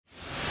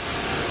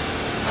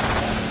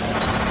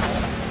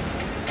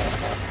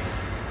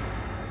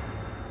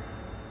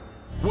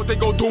they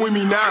gon' do with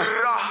me now?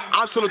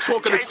 I'm still the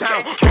talk of the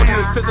town. Don't need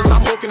assistance,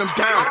 I'm hooking them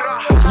down.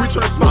 We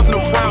turn the smiles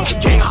into frowns.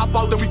 Gang hop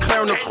out, then we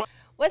clearing the crowd.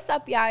 What's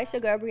up, y'all? It's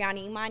your girl, Brianna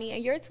Imani,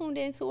 and you're tuned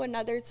in to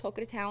another Talk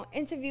of the Town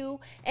interview.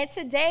 And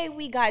today,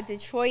 we got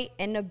Detroit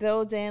in the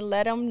building.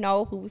 Let them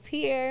know who's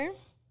here.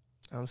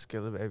 I'm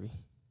Skilla Baby.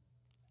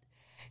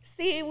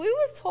 See, we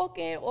was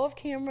talking off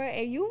camera,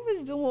 and you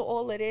was doing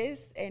all of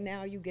this, and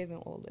now you giving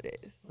all of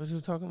this. What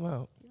you talking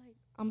about? Like,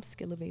 I'm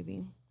Skilla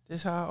Baby.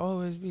 This how I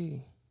always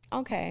be.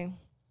 Okay.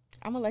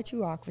 I'm going to let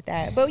you rock with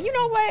that. But you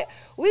know what?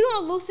 We're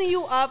going to loosen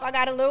you up. I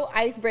got a little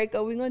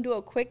icebreaker. We're going to do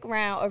a quick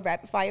round of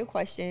rapid fire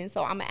questions.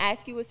 So I'm going to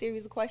ask you a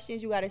series of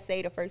questions. You got to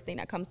say the first thing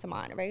that comes to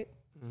mind, right?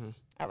 Mm-hmm.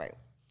 All right.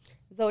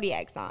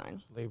 Zodiac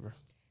sign. Libra.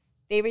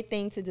 Favorite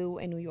thing to do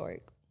in New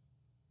York?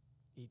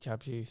 Eat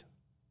chopped cheese.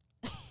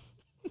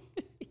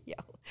 Yo.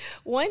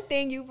 One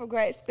thing you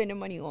regret spending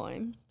money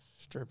on?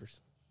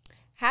 Strippers.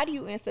 How do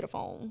you answer the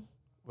phone?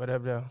 What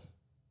up, though?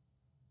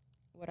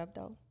 What up,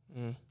 though?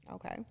 Mm.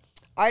 Okay.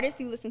 Artists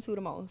you listen to the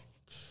most?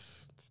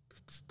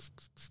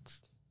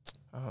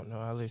 I don't know.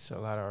 I listen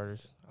to a lot of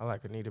artists. I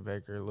like Anita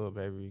Baker, Lil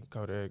Baby,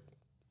 Kodak,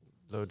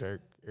 Lil Durk,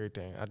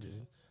 everything.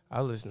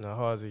 I listened to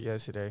Halsey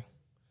yesterday.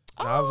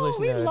 Oh,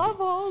 we love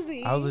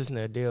Halsey. I was listening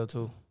to Adele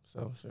too.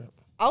 So shit.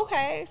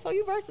 Okay, so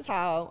you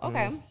versatile.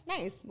 Okay,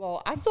 nice.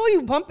 Well, I saw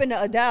you bumping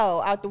the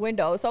Adele out the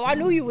window, so I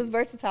knew you was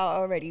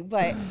versatile already.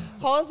 But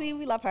Halsey,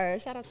 we love her.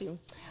 Shout out to you.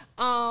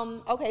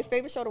 Okay,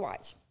 favorite show to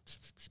watch?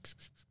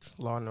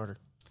 Law and Order.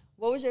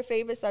 What was your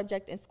favorite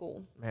subject in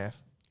school?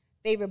 Math.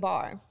 Favorite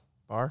bar?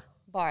 Bar?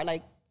 Bar,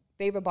 like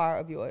favorite bar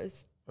of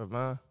yours. Of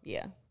mine?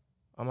 Yeah.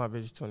 All my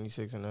bitches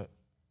 26 and up.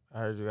 I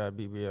heard you got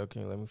BBL.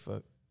 Can't let me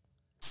fuck.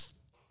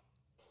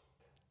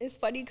 It's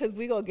funny because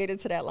we going to get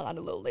into that line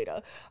a little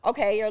later.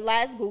 Okay, your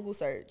last Google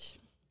search.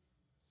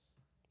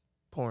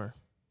 Porn.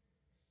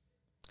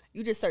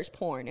 You just search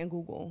porn in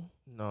Google?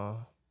 No.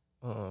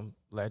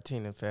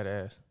 Latina fat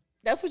ass.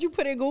 That's what you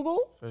put in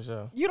Google? For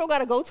sure. You don't got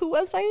to go to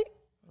a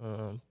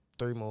website?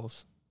 3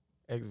 moles.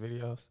 X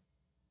videos.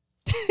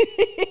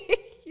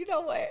 You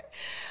know what?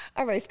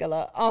 All right,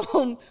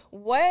 Skilla.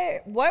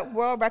 What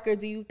world record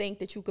do you think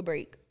that you could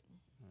break?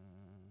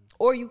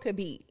 Or you could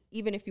beat,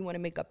 even if you want to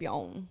make up your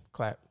own?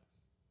 Clap.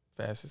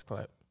 Fastest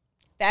clap.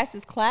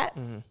 Fastest clap?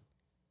 Mm-hmm.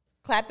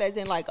 Clap as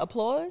in like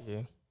applause?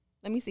 Yeah.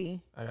 Let me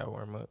see. I got to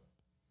warm up.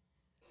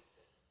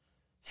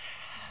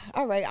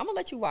 All right, I'm going to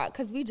let you rock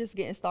because we just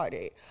getting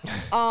started.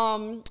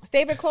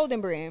 Favorite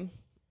clothing brand?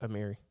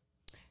 Amiri.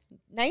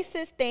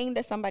 Nicest thing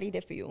that somebody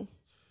did for you?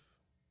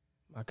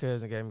 My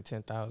cousin gave me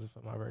 $10,000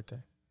 for my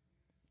birthday.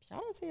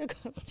 Shout out to your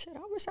cousin. Shit, I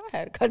wish I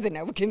had a cousin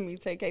that would give me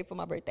 $10K for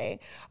my birthday.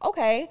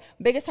 Okay.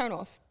 Biggest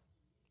turnoff?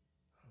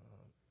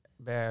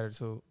 Bad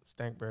attitude.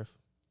 Stank breath.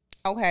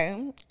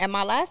 Okay. And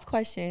my last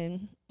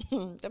question.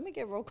 Let me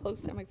get real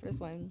close to my first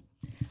one.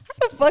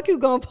 How the fuck you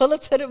gonna pull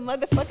up to the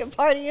motherfucking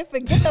party and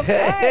forget the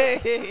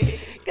prize?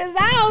 Because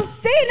I don't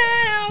see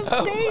none. I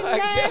don't see none.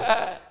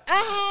 God.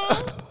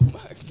 Uh-huh. Oh,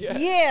 my God.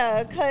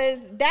 Yeah, because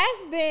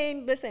that's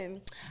been,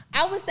 listen,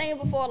 I was saying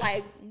before,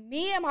 like,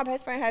 me and my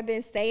best friend have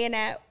been saying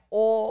that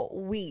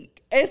all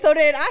week. And so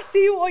then I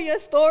see you on your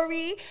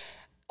story,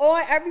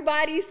 on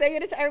everybody,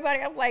 saying it to everybody.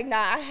 I'm like, nah,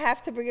 I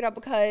have to bring it up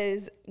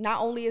because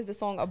not only is the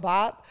song a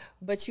bop,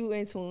 but you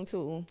in tune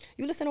too.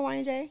 You listen to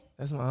YNJ?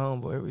 That's my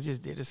homeboy. We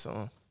just did a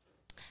song.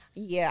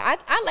 Yeah,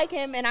 I like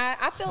him, and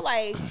I feel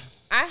like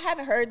I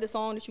haven't heard the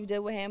song that you did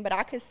with him, but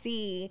I could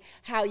see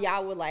how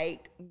y'all would,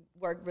 like,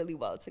 work really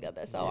well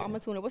together. So I'm going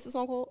to tune in. What's the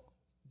song called?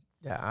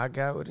 Yeah, I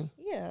got with him.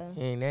 Yeah.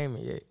 He ain't named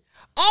it yet.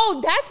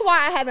 Oh, that's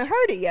why I haven't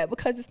heard it yet,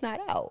 because it's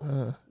not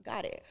out.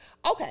 Got it.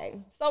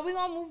 Okay, so we're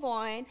going to move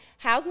on.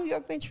 How's New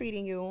York been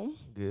treating you?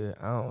 Good.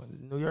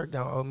 New York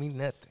don't owe me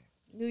nothing.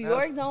 New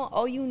York don't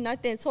owe you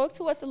nothing. Talk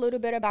to us a little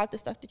bit about the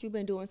stuff that you've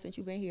been doing since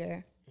you've been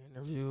here.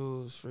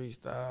 Interviews,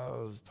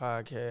 freestyles,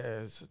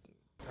 podcasts.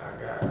 I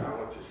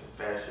went to some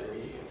fashion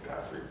meetings,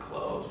 got free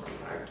clothes from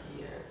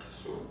Nike and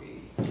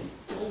Subi.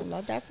 Oh,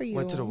 love that for you.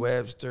 Went to the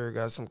Webster,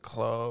 got some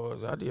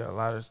clothes. I did a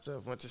lot of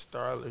stuff. Went to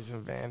Starlers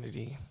and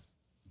Vanity.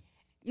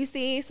 You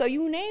see, so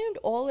you named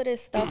all of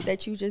this stuff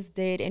that you just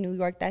did in New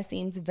York. That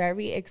seems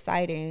very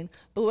exciting.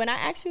 But when I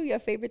asked you your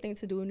favorite thing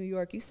to do in New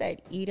York, you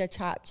said eat a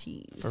chopped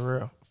cheese. For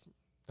real.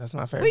 That's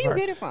my favorite Where you part.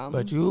 get it from?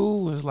 But you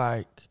was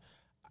like,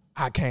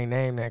 I can't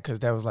name that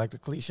because that was like the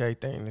cliche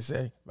thing to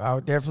say. But I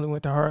definitely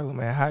went to Harlem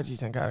at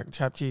Haji's and got a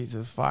chopped cheese. It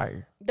was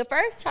fire. The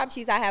first chopped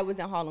cheese I had was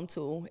in Harlem,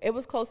 too. It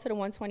was close to the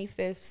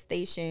 125th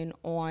station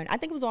on, I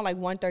think it was on like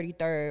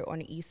 133rd on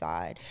the east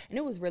side. And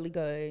it was really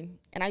good.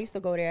 And I used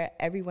to go there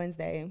every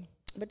Wednesday.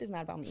 But this is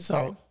not about me.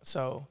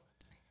 So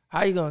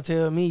how you going to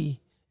tell me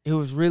it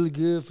was really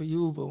good for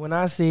you, but when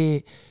I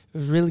said it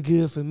was really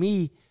good for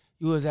me,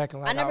 you was acting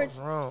like I was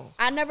wrong.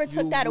 I never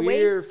took that away.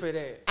 Weird for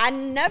that. I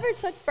never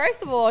took,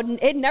 first of all,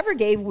 it never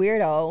gave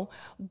weirdo,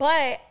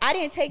 but I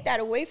didn't take that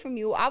away from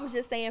you. I was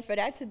just saying for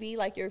that to be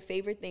like your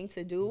favorite thing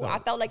to do, no. I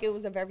felt like it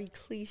was a very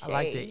cliche I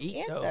like to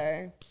eat,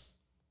 answer.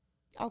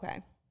 Though.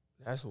 Okay.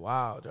 That's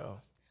wild, though.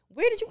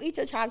 Where did you eat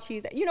your chopped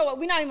cheese at? You know what?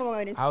 We're not even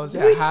going into. I was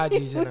at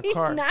Haji's in the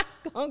car. Not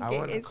gonna I get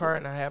went in the into car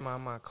and I had my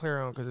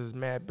Montclair on because it was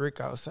mad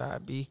brick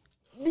outside, B.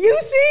 You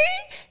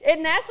see?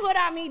 And that's what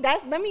I mean.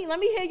 Let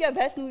me hear your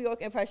best New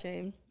York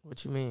impression.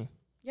 What you mean?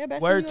 Your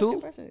best Word New York two?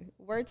 impression.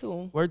 Word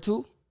two. Word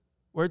two?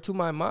 Word to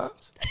my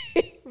mom's?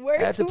 Word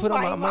I had to two, put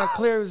on my mom.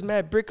 Montclair. It was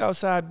mad brick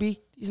outside, B.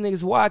 These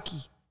niggas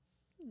wacky.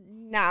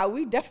 Nah,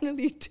 we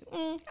definitely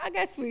do. I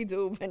guess we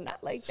do, but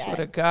not like that. Swear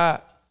to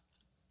God.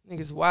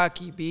 Niggas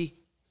wacky, B.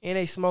 And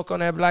they smoke on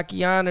that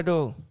Blackiana,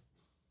 though.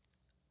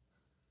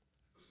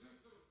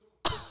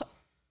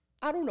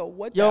 I don't know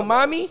what Yo, that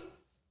mommy, was.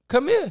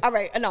 come here. All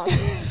right, enough.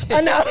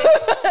 Enough,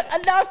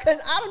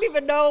 because I don't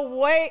even know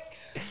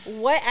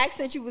what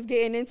accent you was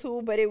getting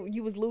into, but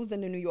you was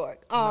losing in New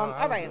York. All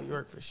right. New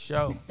York for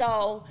sure.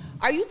 So,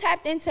 are you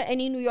tapped into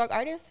any New York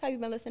artists? Have you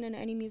been listening to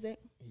any music?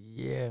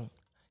 Yeah.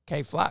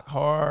 K Flock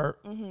hard,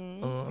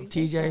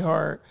 TJ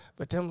hard,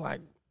 but them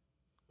like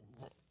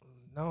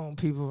known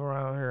people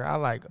around here. I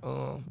like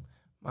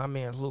my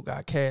man Luke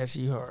got Cash,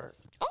 he hard.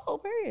 Oh,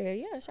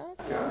 period. Yeah, shout out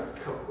to Got a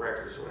couple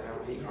records with him.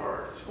 He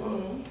hard as fuck.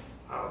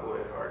 My boy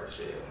hard as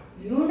hell.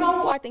 You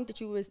know who I think that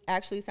you would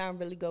actually sound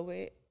really good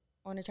with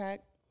on the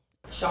track?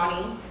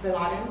 Shawnee Bin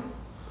Laden.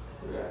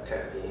 We got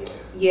tap in.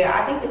 Yeah,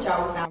 I think that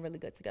y'all would sound really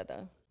good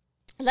together.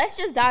 Let's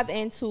just dive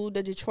into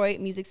the Detroit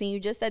music scene. You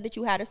just said that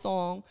you had a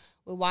song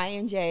with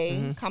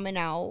Y&J coming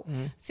out.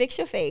 Fix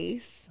Your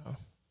Face. Oh.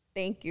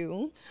 Thank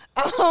you.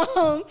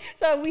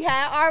 So we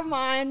had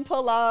Armand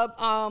pull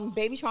up.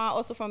 Baby Tron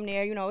also from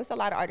there. You know, it's a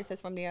lot of artists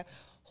that's from there.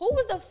 Who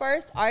was the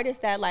first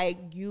artist that like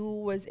you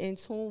was in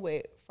tune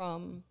with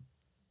from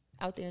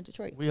out there in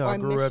Detroit? We all or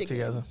grew Michigan? up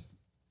together.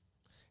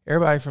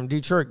 Everybody from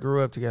Detroit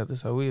grew up together,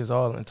 so we was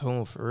all in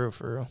tune for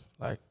real.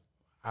 Like,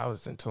 I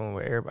was in tune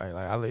with everybody.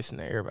 Like, I listened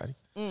to everybody.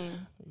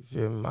 You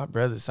feel me? My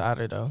brother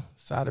Sada, though.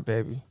 Sada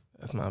Baby.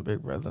 That's my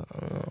big brother.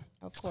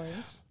 Of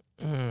course.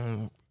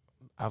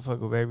 I fuck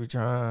with Baby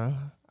Tron.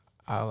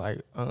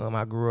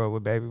 I grew up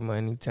with Baby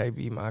Money,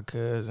 Tay-B, my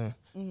cousin.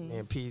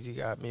 And Peasy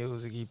got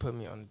music. He put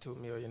me on the 2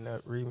 Million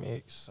Nut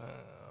remix.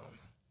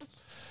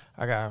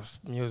 I got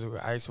music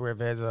with Icewear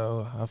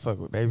Vezo. I fuck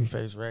with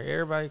Babyface Ray.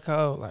 Everybody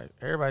cold. Like,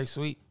 everybody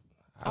sweet.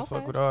 I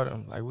fuck with all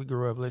them. Like, we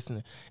grew up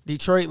listening.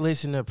 Detroit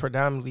listen to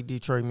predominantly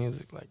Detroit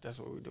music. Like, that's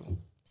what we do.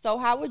 So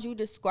how would you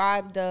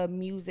describe the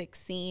music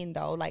scene,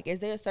 though? Like, is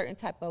there a certain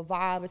type of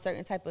vibe, a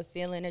certain type of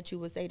feeling that you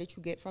would say that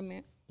you get from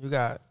it? You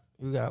got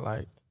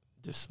like,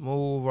 the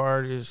smooth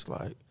artists.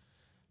 Like,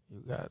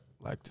 you got,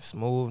 like, the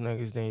smooth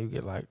niggas. Then you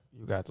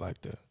got,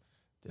 like, the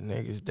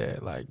niggas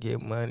that, like, get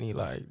money.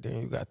 Like,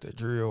 then you got the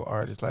drill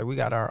artists. Like, we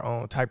got our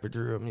own type of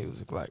drill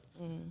music. Like,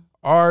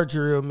 our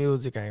drill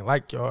music ain't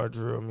like your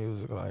drill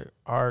music. Like,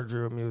 our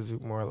drill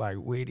music more, like,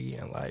 witty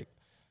and, like,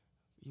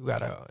 you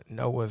gotta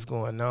know what's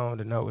going on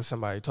to know what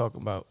somebody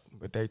talking about,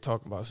 but they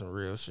talking about some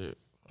real shit.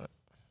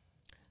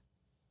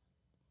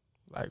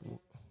 Like,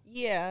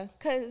 yeah,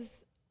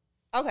 cause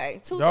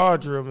okay, y'all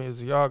drill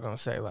music, y'all gonna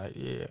say like,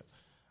 yeah,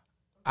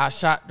 I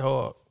shot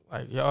dog.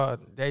 Like y'all,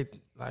 they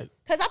like.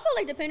 Cause I feel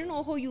like depending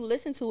on who you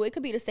listen to, it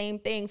could be the same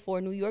thing for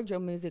New York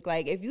drill music.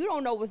 Like if you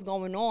don't know what's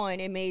going on,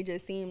 it may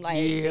just seem like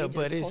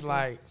but it's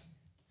like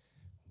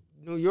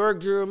New York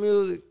drill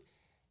music.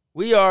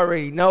 We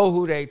already know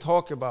who they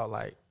talk about.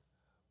 Like.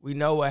 We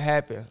know what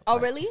happened. Oh,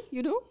 like, really?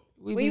 You do?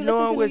 We be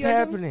knowing what's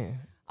happening.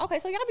 Okay,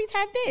 so y'all be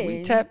tapped in.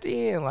 We tapped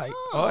in. Like,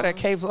 all that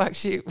K-Flock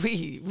shit,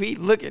 we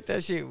look at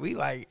that shit. We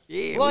like,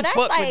 yeah, well, we that's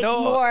fuck like with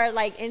dog. More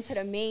like into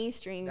the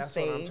mainstream that's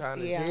space. That's what I'm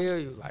trying to tell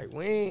you. Like,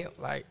 we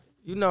ain't, like,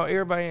 you know,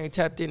 everybody ain't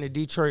tapped into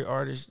Detroit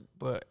artists,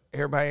 but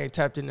everybody ain't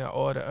tapped into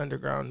all the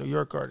underground New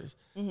York artists.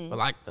 But,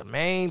 like, the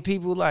main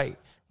people, like,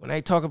 when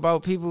they talk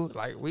about people,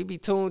 like, we be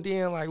tuned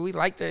in. Like, we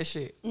like that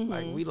shit.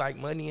 Like, we like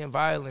Money and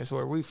Violence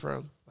where we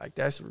from. Like,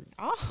 that's you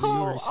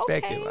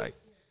respect it. Like,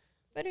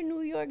 but a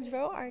New York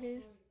drill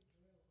artist.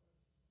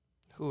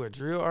 Who, a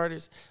drill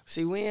artist?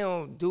 See, we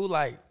don't do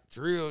like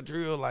drill.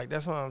 Like,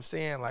 that's what I'm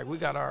saying. Like, we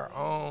got our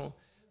own.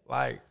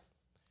 Like,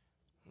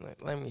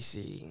 let me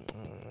see.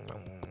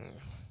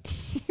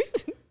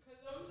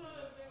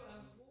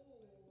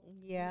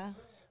 Yeah.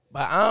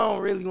 But I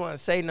don't really want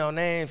to say no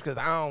names because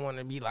I don't want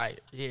to be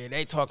like, yeah,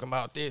 they talking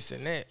about this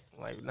and that.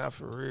 Like, not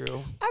for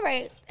real. All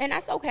right. And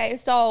that's okay.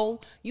 So,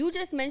 you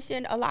just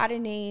mentioned a lot of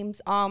names.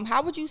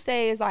 How would you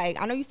say is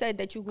like, I know you said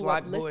that you grew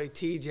up Glock Boy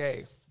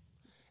TJ.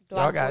 Glock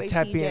Y'all got to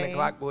tap TJ. in to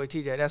Glock Boy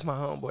TJ. That's my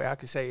homeboy. I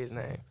can say his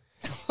name.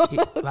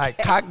 Like,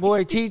 Cock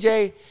Boy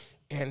TJ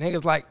and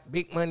niggas like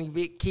Big Money,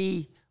 Big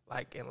Key,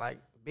 like, and like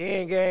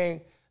Band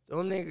Gang.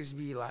 Them niggas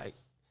be like,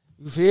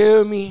 you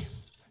feel me?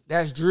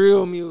 That's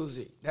drill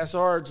music. That's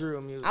our drill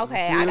music.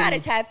 Okay, I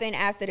gotta tap in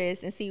after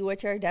this and see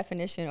what your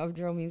definition of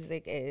drill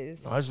music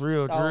is. No, it's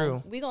real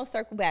drill. We gonna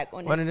circle back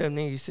on this. One of them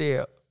niggas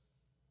said,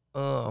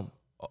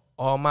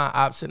 all my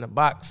ops in the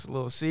box,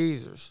 Little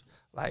Caesars.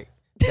 Like,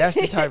 that's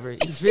the type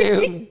of, you feel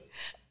me?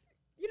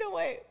 You know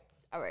what?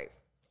 All right.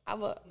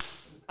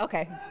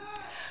 Okay.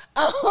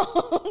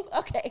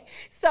 Okay,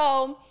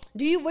 so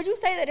would you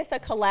say that it's a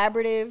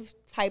collaborative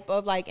type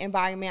of like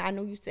environment? I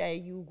know you say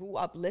you grew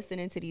up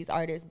listening to these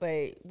artists,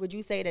 but would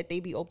you say that they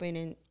be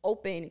open,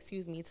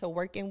 to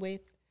working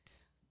with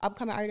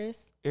upcoming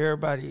artists?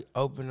 Everybody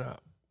open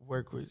up,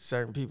 work with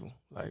certain people.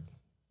 Like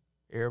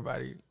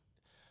everybody,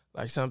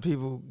 like some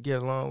people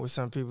get along with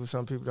some people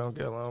don't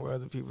get along with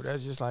other people.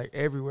 That's just like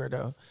everywhere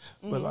though.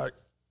 But like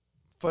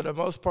for the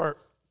most part,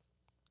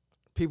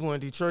 people in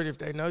Detroit, if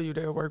they know you,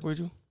 they'll work with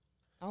you.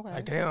 Okay.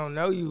 Like they don't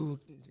know you,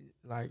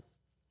 like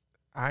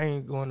I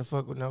ain't going to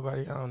fuck with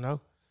nobody I don't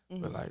know.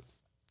 But like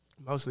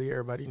mostly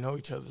everybody know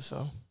each other,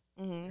 so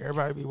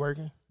everybody be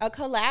working. A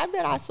collab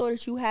that I saw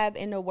that you have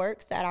in the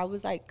works that I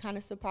was like kind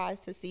of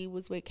surprised to see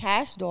was with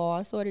Kash Doll.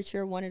 I saw that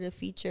you're one of the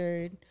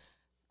featured,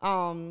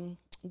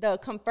 the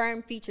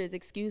confirmed features,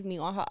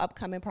 on her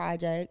upcoming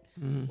project.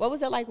 What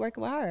was it like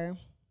working with her?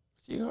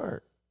 She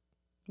hard.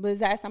 Was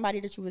that somebody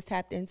that you was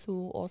tapped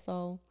into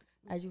also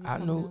as you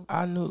was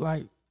I knew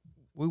like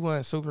we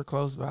weren't super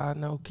close, but I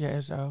know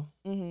Kash Doll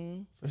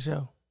for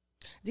sure.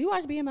 Do you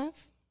watch BMF?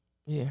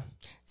 Yeah.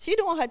 She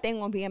doing her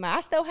thing on BMF.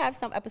 I still have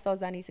some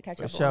episodes I need to catch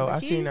up on. I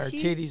seen her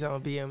titties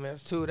on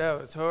BMF too.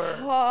 That was her.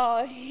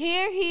 Oh,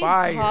 here he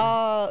fire.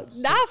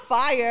 Not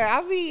fire.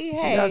 I mean,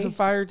 hey. She got some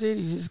fire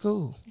titties. It's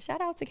cool.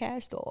 Shout out to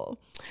Kash Doll.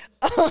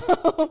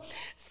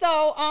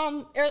 So,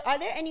 are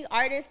there any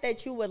artists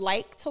that you would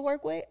like to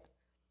work with?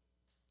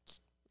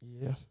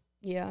 Yeah.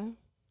 Yeah.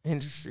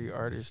 Industry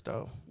artists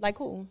though. Like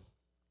who?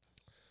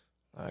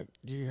 Like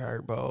G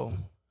Herbo,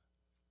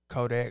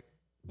 Kodak,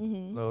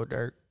 Lil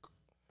Durk.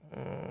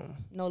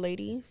 No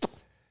ladies.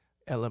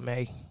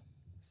 LMA,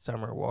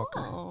 Summer Walker.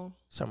 Oh.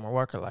 Summer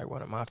Walker, like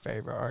one of my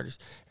favorite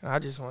artists. And I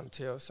just want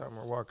to tell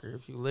Summer Walker,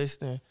 if you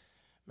listening,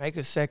 make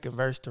a second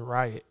verse to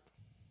Riot.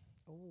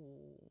 Ooh.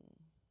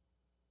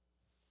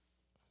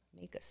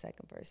 Make a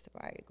second verse to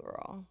Riot,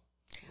 girl.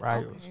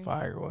 Riot was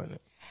fire, wasn't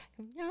it?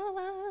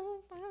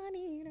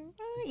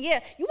 Yeah,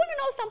 you want to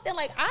know something?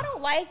 Like, I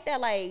don't like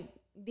that, like,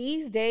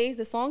 these days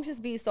the songs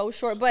just be so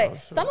short, but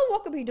Summer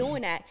Walker be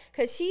doing that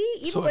because she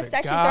even with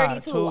Session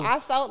 32 too.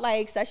 I felt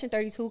like Session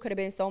 32 could have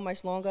been so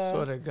much longer.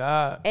 Swear to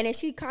God. And then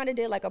she kind of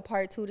did like a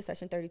part 2 to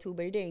Session 32,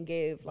 but it didn't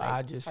give like.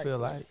 I just feel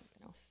like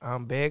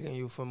I'm begging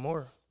you for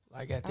more.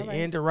 Like at the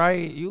end of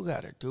Riot, you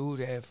gotta do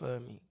that for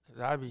me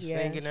because I be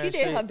singing that shit.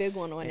 She did her big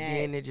one on that.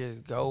 And then it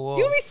just go off.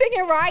 You be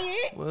singing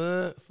Riot?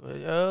 What for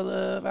your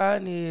love? I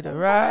need a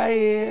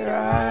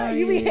riot.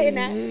 You be hitting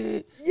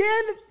that?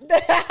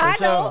 Yeah, I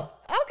know.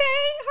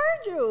 Okay,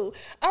 heard you.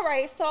 All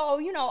right, so,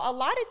 you know, a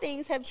lot of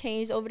things have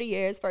changed over the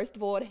years. First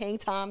of all, the hang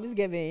time is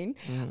given.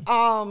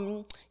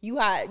 You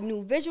had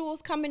new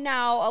visuals coming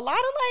out. A lot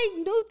of, like,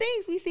 new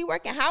things we see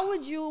working. How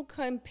would you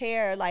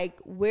compare, like,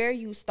 where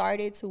you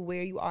started to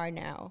where you are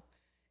now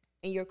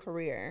in your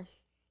career?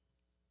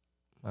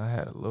 I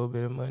had a little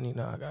bit of money.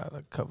 Now I got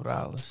a couple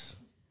dollars.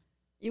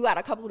 You got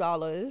a couple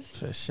dollars?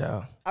 For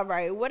sure. All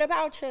right, what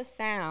about your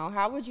sound?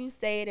 How would you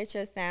say that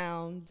your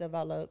sound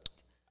developed?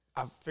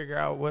 I figure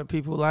out what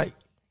people like.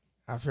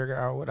 I figure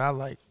out what I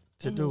like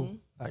to do,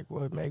 like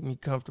what make me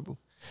comfortable.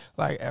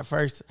 Like at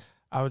first,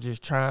 I was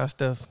just trying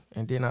stuff,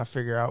 and then I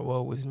figure out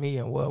what was me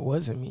and what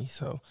wasn't me.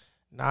 So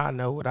now I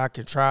know what I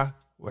could try,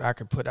 what I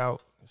could put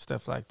out, and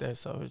stuff like that.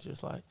 So it's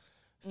just like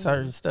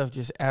certain stuff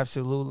just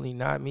absolutely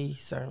not me.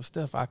 Certain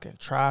stuff I can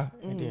try,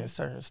 and then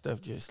certain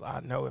stuff just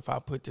I know if I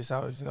put this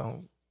out, it's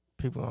gonna.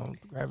 People gonna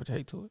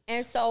gravitate to it.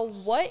 And so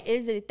what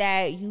is it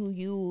that you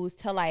use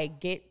to like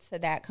get to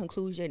that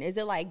conclusion? Is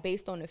it like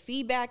based on the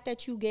feedback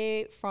that you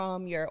get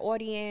from your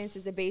audience?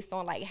 Is it based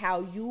on like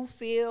how you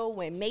feel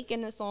when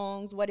making the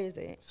songs? What is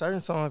it?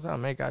 Certain songs I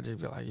make, I just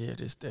be like, yeah,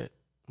 just that.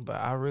 But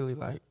I really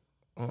like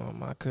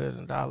my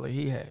cousin Dollar.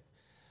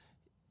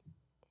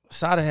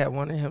 Sada had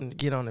wanted him to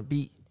get on the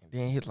beat. And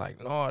then he's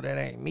like, no, that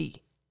ain't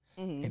me.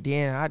 And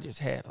then I just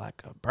had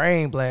like a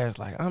brain blast,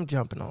 like I'm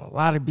jumping on a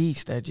lot of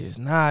beats that just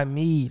not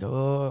me,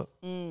 dog.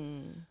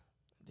 Then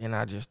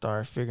I just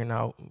started figuring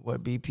out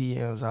what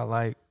BPMs I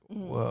like,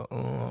 what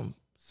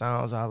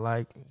sounds I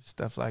like,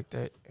 stuff like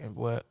that, and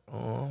what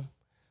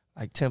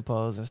like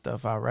tempos and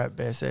stuff I rap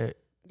best at.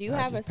 Do you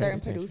have a certain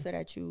producer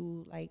that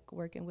you like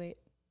working with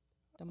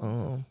the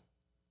most?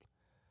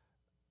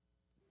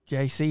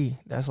 JC,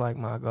 that's like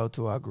my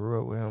go-to. I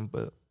grew up with him,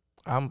 but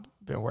I've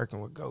been working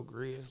with Go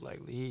Grizz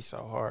lately. He's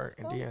so hard.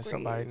 And then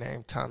somebody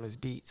named Thomas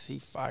Beats. He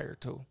fire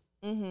too.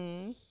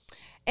 And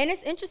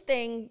it's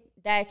interesting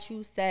that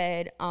you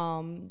said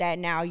that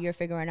now you're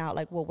figuring out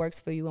like what works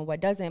for you and what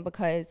doesn't,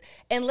 because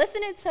in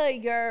listening to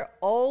your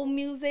old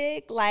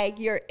music, like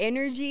your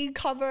Energy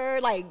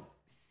cover, like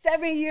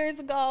 7 years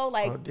ago,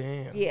 like, oh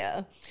damn,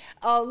 yeah,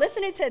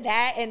 listening to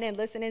that and then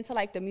listening to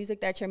like the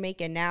music that you're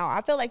making now,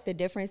 I feel like the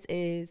difference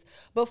is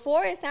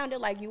before it sounded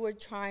like you were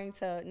trying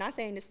to, not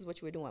saying this is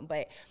what you were doing,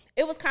 but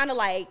it was kind of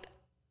like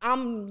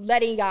I'm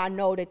letting y'all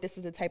know that this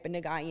is the type of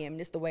nigga I am,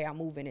 this is the way I'm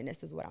moving, and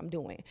this is what I'm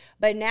doing.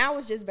 But now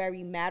it's just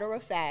very matter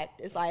of fact.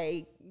 It's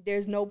like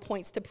there's no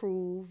points to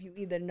prove. You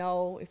either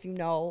know. If you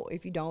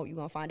don't, you're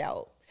gonna find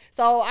out.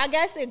 So I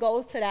guess it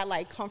goes to that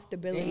like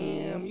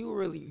comfortability. Damn, you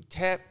really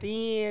tapped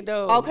in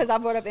though. Oh, cause I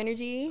brought up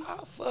energy. I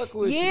fuck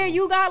with you. Yeah,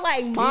 you got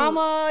like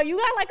Mama. You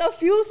got like a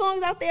few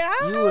songs out there.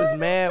 You was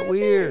mad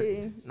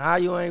weird. Now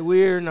you ain't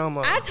weird no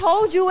more. I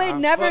told you it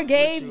never fuck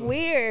gave with you.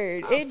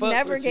 weird. I It fuck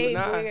never with you gave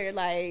now. weird.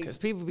 Like, cause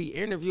people be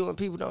interviewing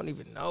people don't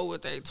even know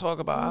what they talk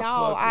about.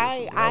 no,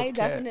 I I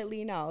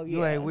definitely know.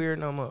 You yeah. ain't weird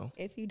no more.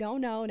 If you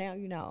don't know, now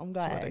you know. I'm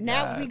Swear glad. to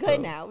Now God, we good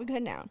too. now. We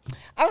good now.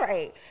 All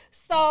right.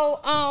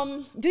 So,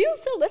 do you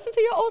still listen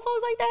to your old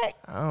songs like that?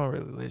 I don't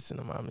really listen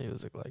to my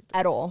music like that.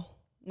 At all?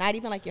 Not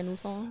even like your new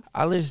songs?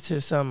 I listen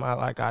to something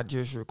I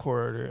just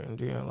recorded and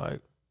then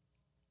like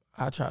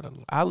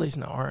I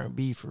listen to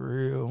R&B for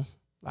real.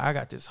 Like I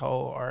got this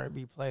whole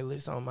R&B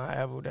playlist on my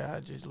Apple that I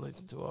just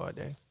listen to all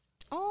day.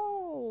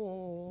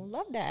 Oh,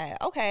 love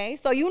that. Okay.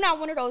 So you not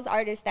one of those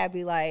artists that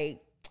be like,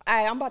 all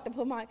right, I'm about to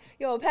put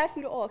pass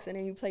me the aux, and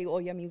then you play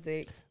all your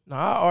music. No,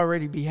 I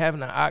already be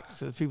having an aux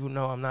because people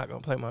know I'm not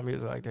gonna play my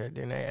music like that.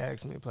 Then they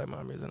ask me to play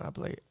my music and I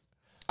play it.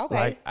 Okay.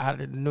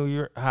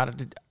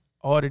 Like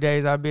all the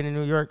days I've been in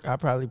New York, I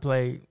probably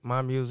played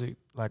my music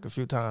like a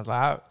few times. Like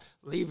I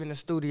leaving the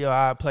studio,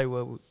 I play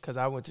because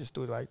I went to the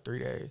studio like 3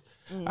 days.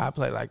 I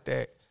play like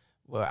that.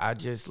 Well, I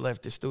just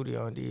left the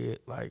studio and did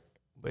like,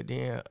 but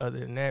then other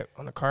than that,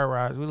 on the car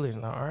rides, we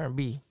listen to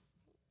R&B.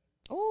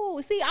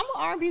 Oh, see, I'm an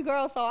R&B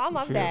girl, so I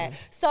love feel that. me?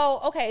 So,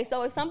 okay,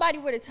 so if somebody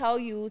were to tell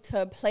you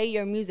to play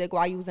your music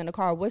while you was in the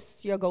car,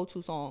 what's your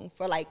go-to song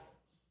for like,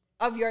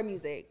 of your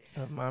music?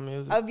 Of my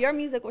music? Of your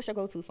music, what's your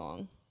go-to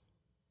song?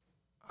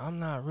 I'm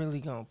not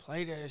really gonna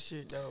play that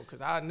shit though,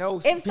 because I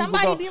know If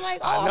somebody be like,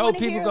 oh, I know wanna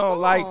people hear a gonna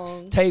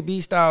song. like Tay B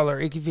Style or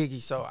Icky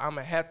Vicky, so I'm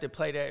gonna have to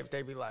play that if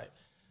they be like,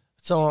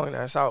 song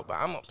that's out, but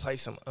I'm gonna play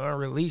some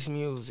unreleased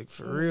music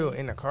for real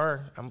in the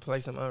car. I'm gonna play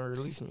some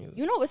unreleased music.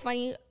 You know what's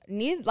funny?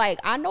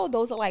 I know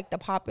those are like the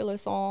popular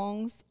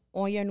songs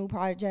on your new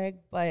project,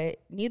 but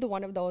neither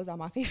one of those are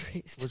my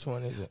favorites. Which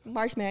one is it?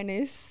 March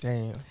Madness.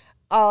 Damn.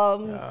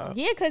 Yeah,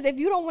 because if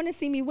you don't want to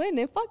see me win,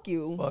 then fuck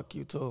you. Fuck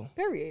you too.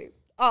 Period.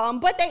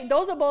 But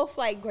those are both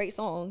like great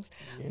songs.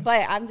 Yeah.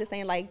 But I'm just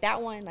saying like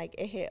that one, like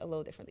it hit a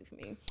little differently for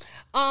me.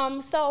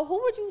 So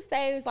who would you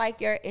say is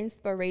like your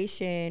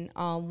inspiration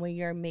when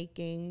you're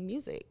making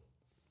music?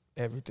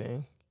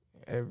 Everything.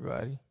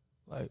 Everybody.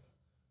 Like,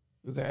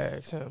 you can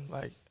ask him.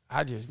 Like,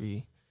 I just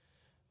be,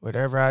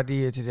 whatever I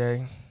did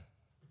today,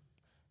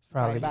 it's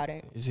probably about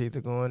it. It's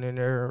either going in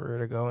there or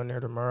to go in there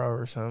tomorrow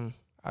or something.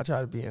 I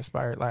try to be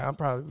inspired. Like, I'm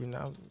probably,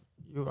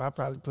 I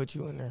probably put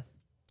you in there.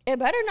 It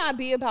better not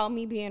be about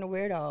me being a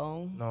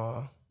weirdo.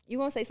 No. You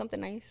gonna say something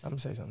nice? I'm gonna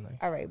say something nice.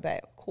 All right,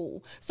 bet.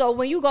 Cool. So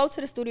when you go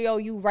to the studio,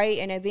 you write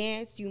in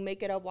advance, you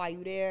make it up while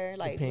you there?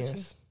 Like,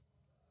 Depends.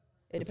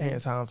 It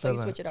Depends how I'm So you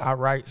feeling. switch it up. I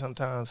write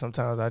sometimes.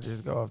 Sometimes I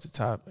just go off the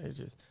top. It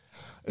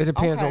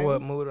depends on Okay.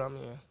 what mood I'm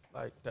in.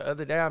 Like the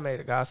other day I made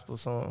a gospel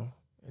song.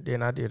 And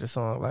then I did a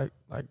song like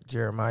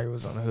Jeremiah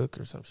was on the hook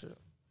or some shit.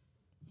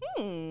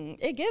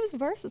 It gives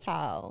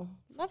versatile.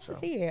 Love to Sure.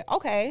 see it.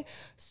 Okay.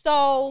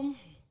 So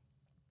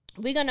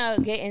we're gonna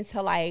get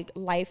into like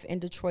life in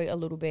Detroit a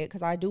little bit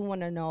because I do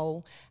want to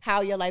know how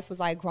your life was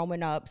like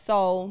growing up.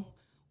 So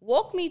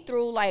walk me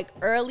through like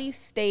early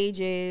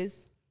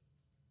stages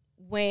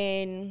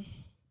when,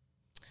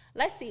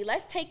 let's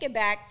take it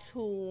back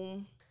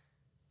to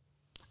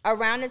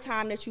around the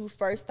time that you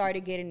first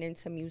started getting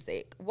into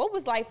music. What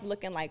was life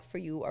looking like for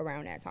you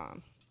around that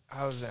time?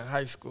 I was in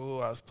high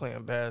school. I was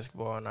playing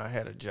basketball and I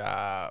had a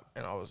job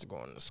and I was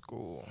going to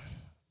school.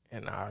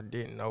 And I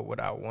didn't know what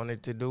I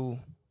wanted to do,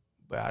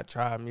 but I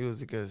tried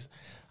music because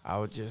I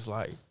was just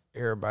like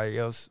everybody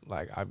else.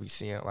 Like I be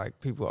seeing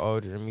like people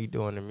older than me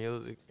doing the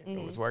music and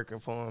it was working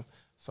for them.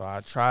 So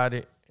I tried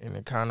it and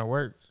it kind of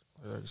worked.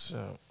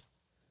 So.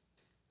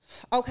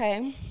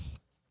 Okay.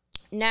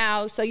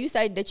 Now, so you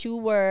said that you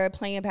were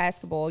playing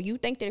basketball. You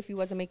think that if you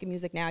wasn't making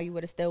music now, you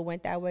would have still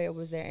went that way, or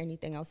was there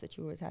anything else that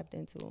you were tapped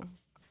into?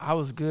 I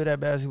was good at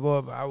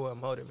basketball, but I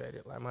wasn't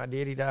motivated. Like my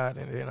daddy died,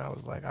 and then I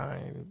was like,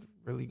 I ain't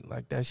really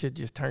like that shit.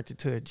 Just turned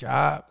into a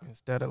job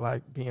instead of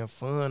like being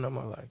fun. I'm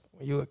like,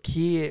 when you a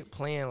kid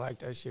playing like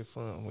that shit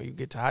fun. When you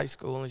get to high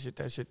school and shit,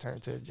 that shit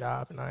turned to a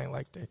job, and I ain't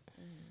like that.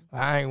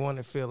 Like, I ain't want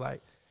to feel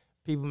like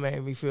people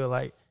made me feel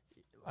like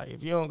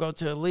if you don't go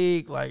to a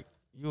league, like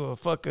you a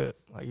fuck up.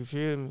 Like you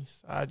feel me?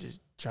 So I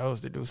just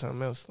chose to do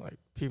something else. Like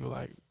people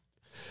like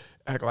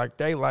act like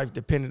they life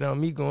depended on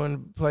me going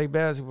to play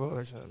basketball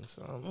or something.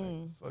 So I'm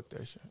like, fuck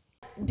that shit.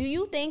 Do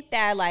you think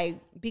that, like,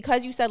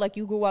 because you said, like,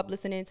 you grew up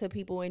listening to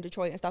people in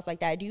Detroit and stuff like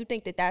that, do you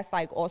think that that's,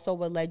 like, also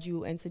what led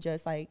you into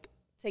just, like,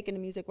 taking the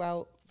music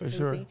route? For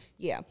sure.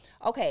 Yeah.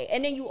 Okay.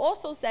 And then you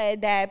also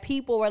said that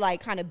people were,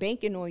 like, kind of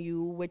banking on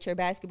you with your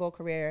basketball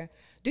career.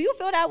 Do you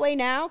feel that way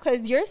now?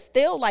 Because you're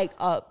still, like,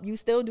 up. You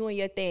still doing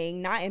your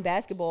thing, not in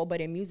basketball,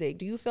 but in music.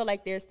 Do you feel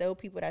like there's still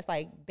people that's,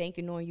 like,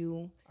 banking on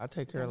you? I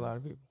take care of a lot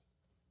of people.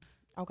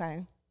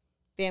 Okay.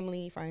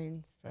 Family,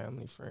 friends.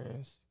 Family,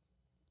 friends.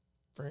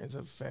 Friends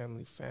of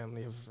family,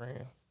 family of a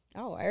friend.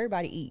 Oh,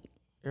 everybody eat.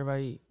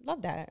 Everybody eat.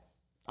 Love that.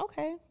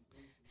 Okay.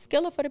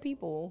 Skilla for the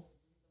people.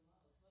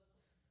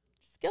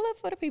 Skilla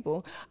for the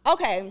people.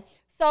 Okay.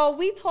 So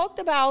we talked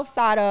about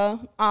Sada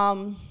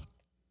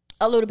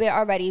a little bit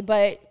already,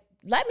 but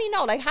let me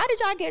know, like, how did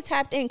y'all get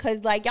tapped in?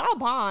 Because, like, y'all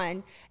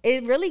bond,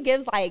 it really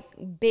gives, like,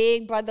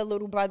 big brother,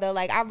 little brother.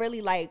 Like, I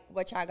really like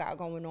what y'all got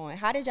going on.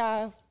 How did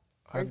y'all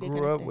first get connected? I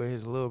grew up with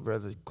his little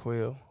brother,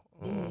 Quill.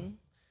 And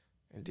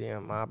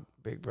then my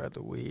big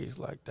brother, Weez,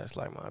 like, that's,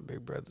 like, my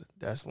big brother.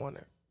 That's one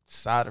of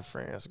Sada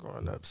friends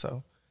growing up.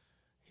 So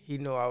he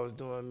knew I was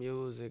doing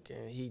music,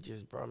 and he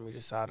just brought me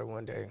to Sada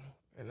one day.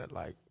 And,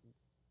 like,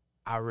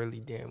 I really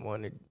didn't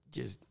want to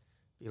just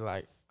be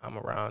like, I'm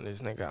around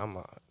this nigga, I'm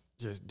going to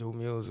just do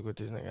music with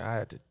this nigga. I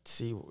had to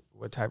see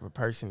what type of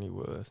person he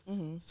was.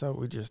 So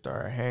we just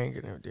started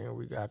hanging, and then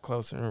we got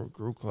closer and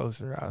grew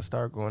closer. I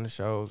started going to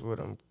shows with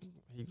him.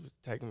 He was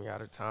taking me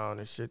out of town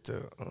and shit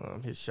to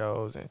his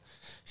shows and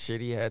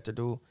shit he had to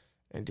do.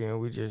 And then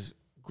we just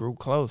grew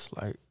close.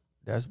 Like,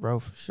 that's bro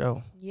for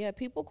sure. Yeah,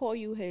 people call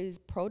you his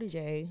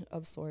protege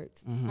of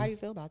sorts. How do you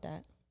feel about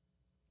that?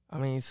 I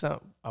mean,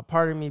 a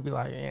part of me be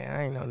like, yeah,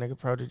 I ain't no nigga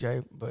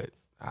protege, but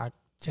I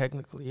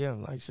technically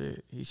am. Like,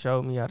 shit, he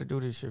showed me how to do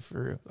this shit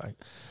for real. Like,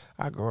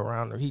 I go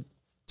around, he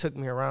took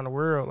me around the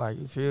world, like,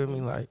 you feel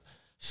me? Like,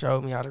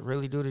 showed me how to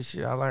really do this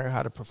shit. I learned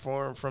how to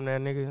perform from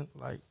that nigga,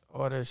 like,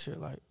 all that shit.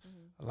 Like,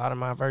 a lot of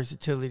my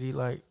versatility,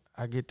 like,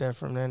 I get that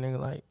from that nigga.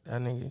 Like, that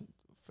nigga,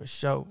 for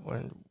sure,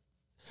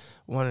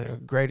 one of the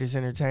greatest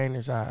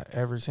entertainers I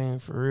ever seen,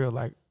 for real.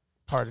 Like,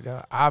 part of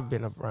that I've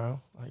been around,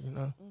 like, you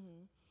know.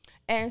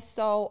 And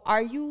so,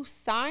 are you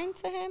signed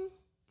to him?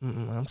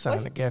 I'm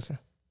signed to Geffen.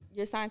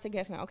 You're signed to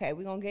Geffen. Okay,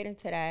 we're gonna get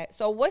into that.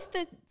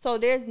 So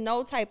there's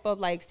no type of,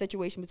 like,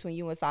 situation between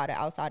you and Sada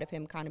outside of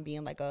him kind of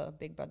being like a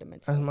big brother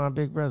mentor? That's my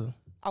big brother.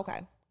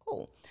 Okay,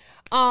 cool.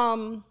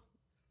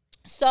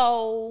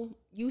 So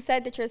you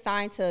said that you're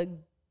signed to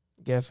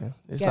Geffen.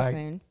 It's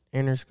Geffen. Like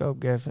Interscope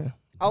Geffen.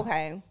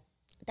 Okay.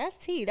 That's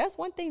T. That's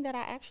one thing that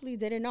I actually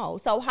didn't know.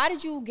 So how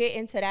did you get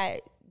into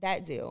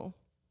that deal?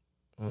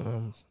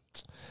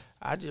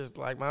 I just,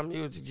 like, my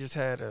music just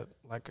had a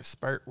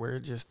spurt where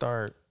it just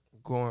started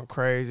going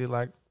crazy,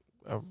 like,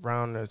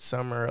 around the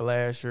summer of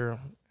last year.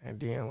 And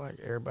then, like,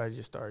 everybody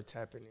just started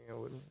tapping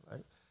in with me.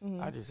 Like,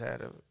 I just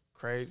had a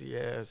crazy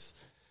ass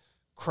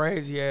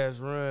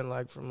run,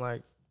 like, from,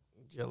 like,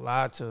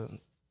 July to,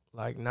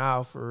 like,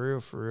 now,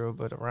 for real.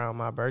 But around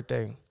my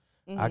birthday,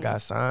 I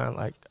got signed,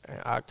 like, in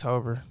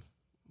October.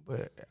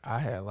 But I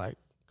had, like,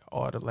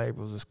 all the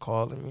labels was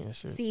calling me and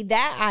shit. See,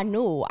 that I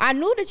knew. I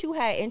knew that you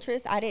had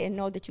interest. I didn't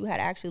know that you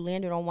had actually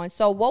landed on one.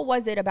 So what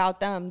was it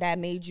about them that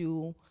made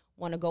you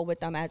want to go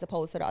with them as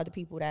opposed to the other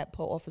people that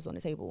put offers on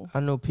the table? I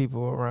knew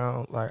people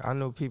around. Like, I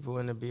knew people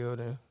in the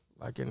building,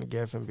 like, in the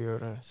Geffen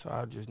building. So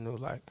I just knew,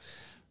 like,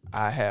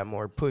 I had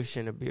more push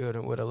in the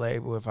building with a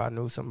label. If I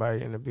knew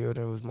somebody in the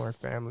building, it was more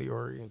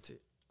family-oriented.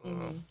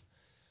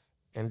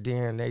 And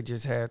then they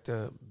just had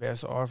the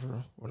best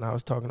offer. When I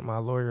was talking to my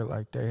lawyer,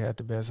 like, they had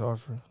the best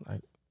offer.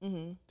 Like,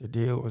 the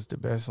deal was the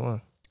best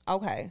one.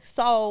 Okay.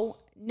 So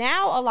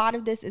now a lot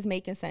of this is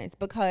making sense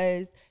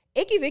because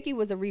Icky Vicky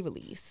was a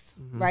re-release,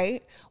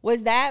 right?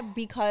 Was that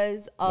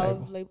because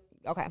of...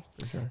 Okay.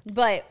 For sure.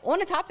 But on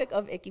the topic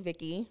of Icky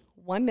Vicky,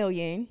 1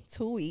 million,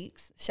 2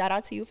 weeks. Shout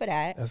out to you for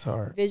that. That's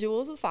hard.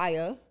 Visuals was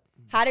fire.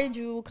 How did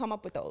you come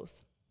up with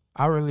those?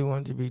 I really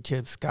wanted to be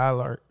Chip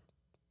Skylark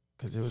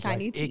because it was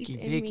Shiny like Icky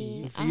Vicky,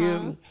 you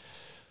feel me?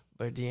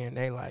 But then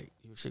they like,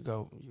 you should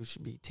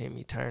be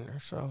Timmy Turner.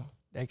 So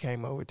they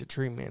came up with the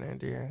treatment, and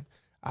then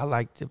I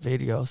liked the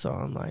video, so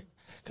I'm like,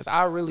 because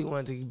I really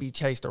wanted to be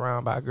chased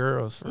around by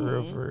girls, for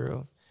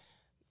real.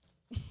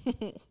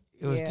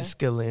 It was the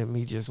Skilla in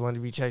me just wanted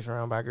to be chased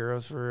around by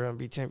girls, for real, and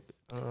be Chip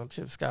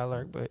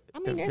Skylark, but I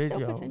mean, there's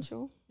still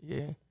potential.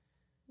 Yeah.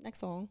 Next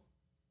song.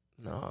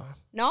 No?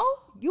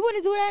 You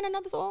wouldn't do that in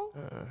another song?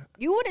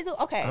 You wouldn't do,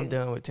 okay. I'm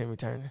done with Timmy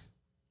Turner.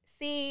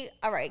 See,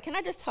 all right, can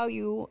I just tell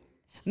you,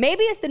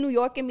 maybe it's the New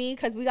York in me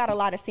because we got a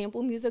lot of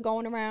sample music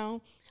going around.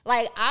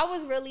 Like, I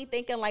was really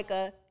thinking like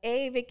a,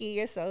 hey, Vicky,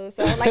 you're so.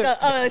 Like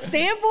a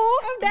sample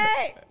of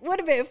that would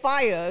have been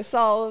fire.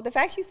 So the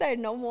fact you said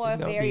no more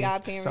Very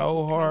Odd Parents.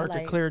 So hard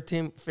to clear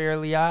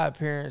Fairly Odd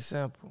Parents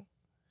sample.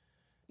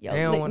 Yo,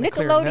 they don't want to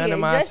clear none of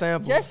my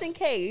samples. Just in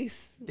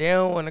case. They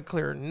don't want to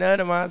clear none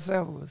of my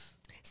samples.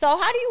 So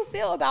how do you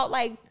feel about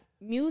like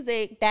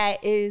music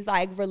that is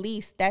like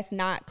released that's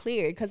not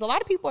cleared? Because a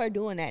lot of people are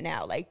doing that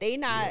now. Like they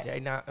not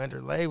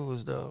under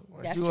labels though.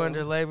 Once you true.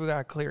 Under label, you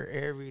gotta clear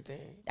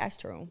everything. That's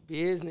true.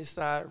 Business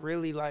side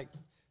really like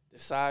the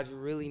side you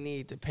really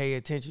need to pay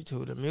attention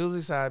to. The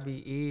music side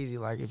be easy.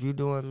 Like if you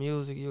doing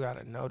music, you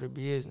gotta know the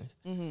business.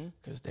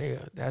 Cause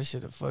that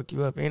shit'll fuck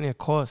you up, and it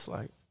costs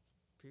like.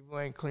 People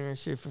ain't clearing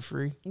shit for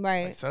free.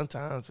 Right. Like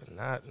sometimes, but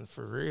not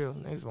for real.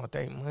 Niggas want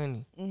their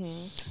money.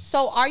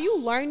 So are you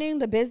learning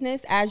the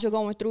business as you're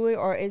going through it,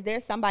 or is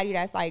there somebody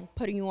that's like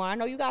putting you on? I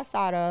know you got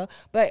Sada,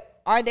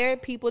 but are there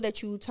people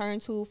that you turn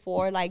to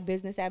for like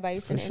business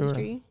advice in the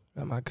industry?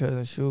 Got my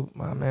cousin Shoot,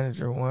 my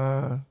manager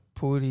Juan,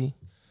 Pooty,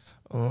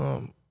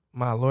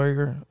 my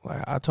lawyer,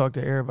 like I talk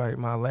to everybody.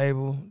 My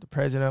label, the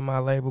president of my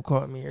label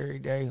called me every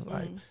day.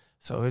 Like,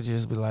 so it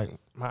just be like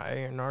my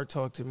A&R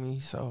talk to me.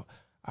 So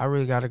I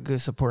really got a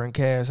good supporting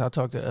cast. I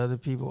talk to other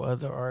people,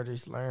 other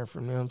artists, learn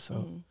from them.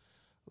 So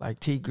like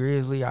T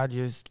Grizzly, I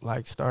just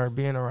like started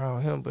being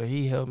around him, but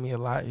he helped me a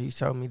lot. He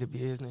showed me the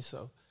business.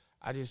 So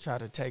I just try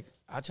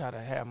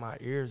to have my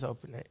ears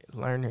open at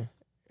learning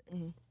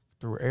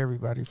through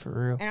everybody for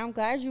real. And I'm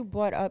glad you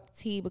brought up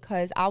T,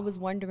 because I was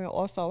wondering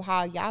also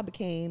how y'all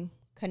became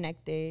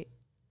connected.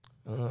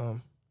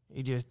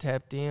 He just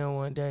tapped in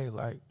one day.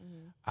 Like,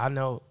 I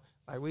know,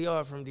 like, we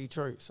all from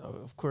Detroit, so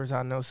of course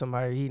I know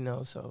somebody he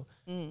knows. So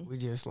we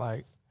just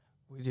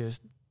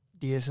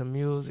did some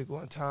music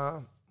one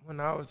time.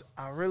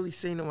 I really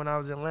seen him when I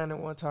was in Atlanta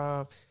one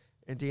time,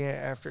 and then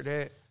after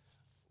that,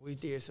 we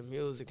did some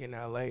music in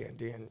LA, and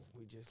then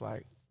we just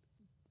like,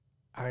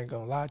 I ain't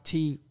gonna lie,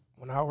 T,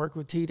 when I work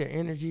with T, the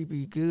energy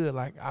be good.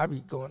 Like, I be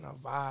going off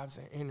vibes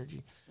and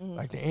energy.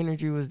 Like, the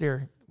energy was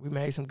there. We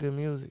made some good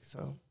music,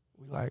 so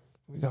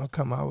we gonna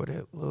come out with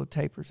a little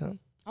tape or something.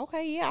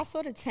 Okay, yeah, I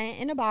saw the tent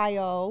in the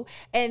bio.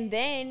 And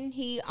then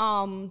he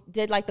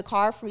did like the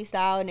car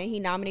freestyle, and then he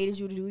nominated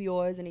you to do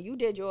yours, and then you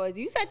did yours.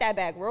 You sent that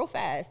back real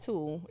fast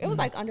too. It was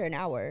like under an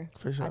hour.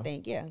 For sure. I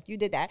think, yeah. You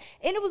did that.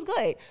 And it was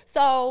good.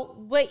 So,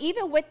 but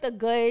even with the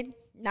good,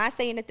 not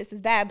saying that this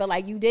is bad, but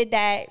like you did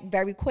that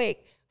very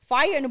quick.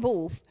 Fire in the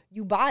booth,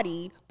 you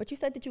bodied, but you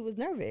said that you was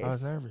nervous. I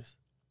was nervous.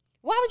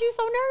 Why was you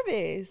so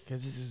nervous?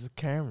 Because this is a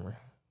camera.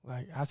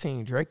 Like, I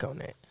seen Drake on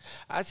that.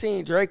 I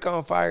seen Drake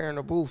on Fire in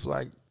the Booth.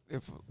 Like,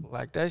 if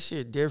like that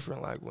shit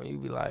different. Like, when you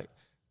be like,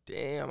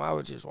 damn, I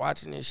was just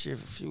watching this shit a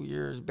few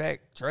years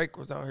back. Drake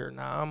was on here.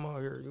 Now I'm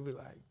on here. You be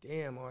like,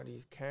 damn, all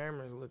these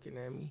cameras looking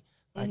at me.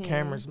 Like,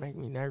 cameras make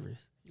me nervous.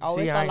 Oh,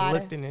 see, it's I a lot ain't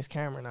looked in this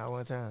camera not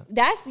one time.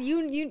 That's we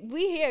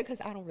here because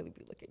I don't really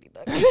be looking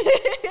either.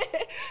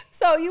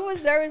 So you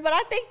was nervous, but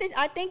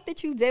I think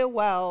that you did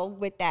well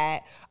with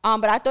that.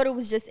 But I thought it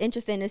was just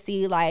interesting to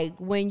see, like,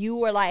 when you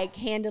were like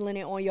handling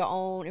it on your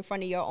own in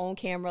front of your own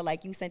camera,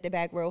 like you sent it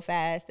back real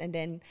fast, and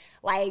then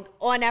like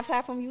on that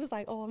platform you was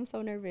like, oh, I'm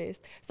so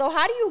nervous. So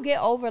how do you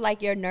get over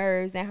like your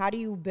nerves, and how do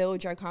you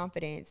build your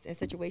confidence in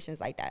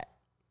situations like that?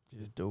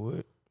 Just do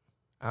it.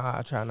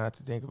 I try not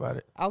to think about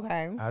it.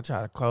 Okay. I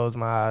try to close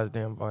my eyes,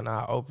 then when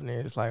I open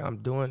it, it's like I'm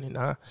doing it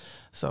now.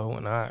 So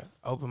when I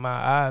open my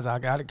eyes, I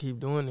got to keep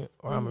doing it,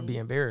 or I'm going to be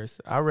embarrassed.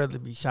 I'd rather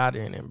be shy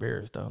than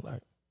embarrassed, though.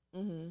 Like, I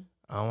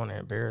don't want to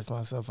embarrass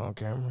myself on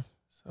camera.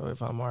 So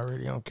if I'm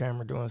already on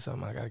camera doing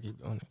something, I got to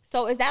keep doing it.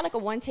 So is that like a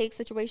one-take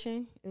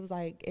situation? It was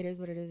like, it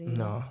is what it is?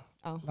 No.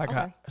 Oh, like,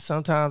 okay.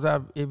 Sometimes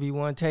it be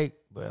one take,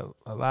 but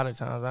a lot of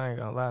times I ain't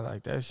going to lie.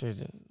 Like, that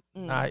shit's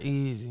not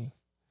easy.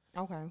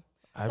 Okay.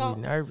 I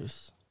be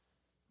nervous.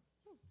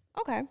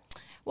 Okay.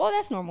 Well,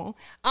 that's normal.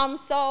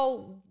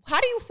 So how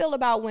do you feel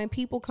about when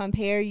people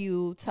compare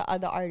you to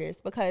other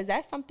artists? Because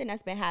that's something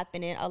that's been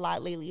happening a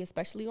lot lately,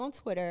 especially on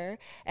Twitter.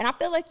 And I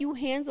feel like you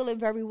handle it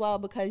very well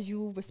because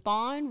you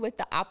respond with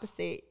the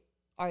opposite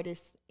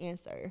artist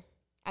answer.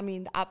 I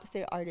mean, the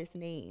opposite artist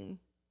name.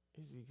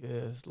 It's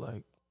because,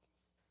 like,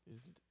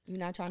 you're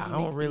not trying to be I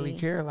don't really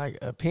care. Like,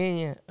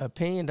 opinion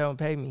don't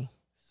pay me.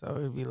 So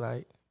it'd be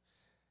like,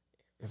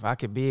 if I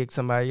could big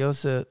somebody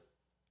else up,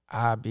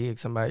 I big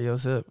somebody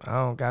else up. I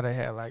don't gotta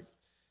have, like,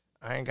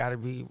 I ain't gotta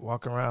be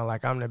walking around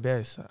like I'm the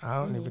best. I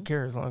don't even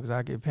care as long as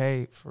I get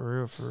paid. For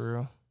real, for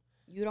real.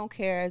 You don't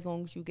care as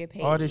long as you get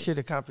paid. All this shit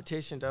a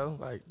competition though.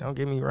 Like, don't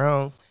get me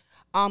wrong.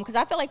 Because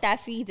I feel like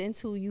that feeds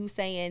into you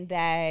saying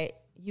that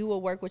you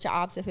will work with your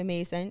ops if it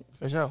made sense.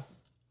 For sure.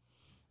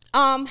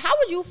 How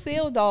would you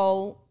feel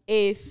though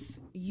if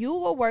you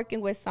were working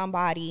with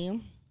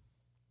somebody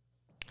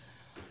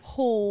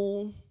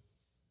who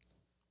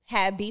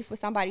had beef with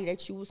somebody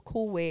that you was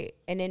cool with,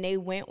 and then they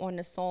went on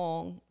the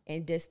song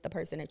and dissed the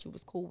person that you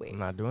was cool with? I'm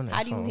not doing that.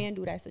 How do you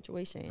handle that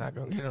situation? Not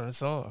gonna get on the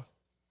song.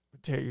 I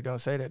tell you, don't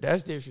say that.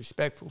 That's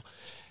disrespectful.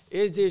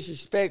 It's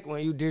disrespect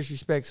when you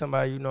disrespect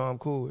somebody you know I'm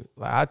cool with.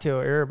 Like, I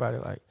tell everybody,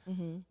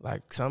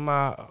 like some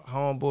of my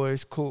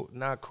homeboys cool,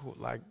 not cool,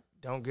 like,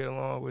 don't get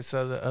along with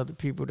some of the other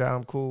people that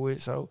I'm cool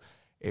with. So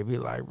it be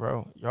like,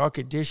 bro, y'all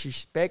could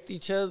disrespect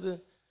each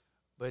other,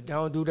 but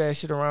don't do that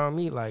shit around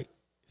me. Like,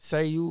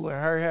 say you and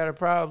her had a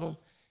problem.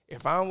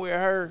 If I'm with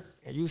her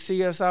and you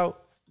see us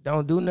out,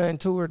 don't do nothing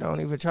to her. Don't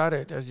even try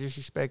that. That's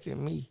disrespecting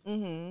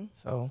me.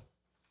 So,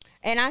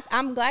 and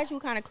I'm glad you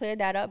kind of cleared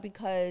that up,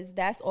 because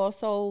that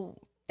also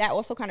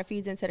kind of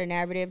feeds into the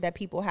narrative that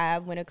people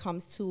have when it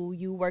comes to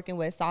you working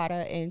with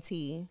Sada and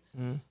T.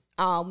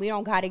 We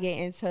don't got to get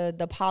into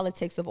the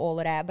politics of all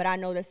of that, but I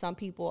know that some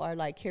people are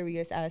like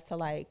curious as to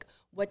like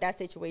what that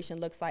situation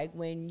looks like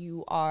when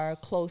you are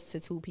close to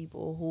two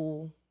people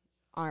who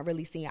aren't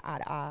really seeing eye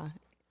to eye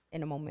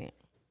in a moment.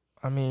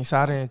 I mean,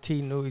 Sada and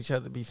T knew each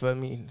other before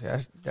me.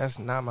 That's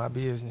not my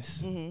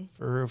business.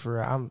 For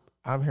real.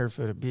 I'm here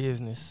for the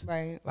business.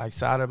 Right. Like,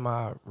 Sada,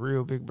 my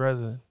real big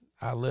brother.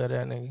 I love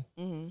that nigga.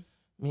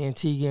 Me and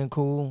T getting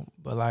cool,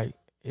 but like,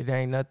 it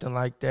ain't nothing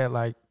like that.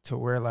 Like, to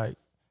where like,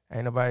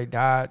 Ain't nobody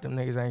died. Them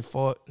niggas ain't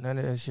fought. None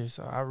of that shit.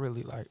 So I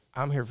really like,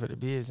 I'm here for the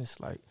business.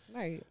 Like,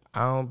 Right.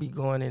 I don't be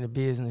going into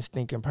business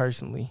thinking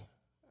personally.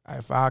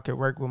 If I could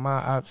work with my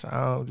ops, I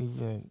don't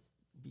even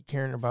be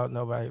caring about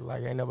nobody.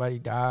 Like, ain't nobody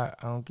died.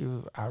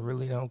 I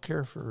really don't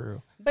care for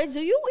real. But do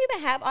you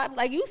even have ops?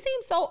 Like, you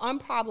seem so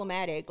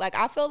unproblematic. Like,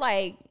 I feel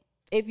like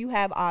if you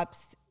have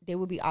ops, they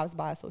would be ops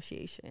by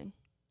association.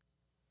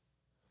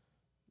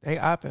 They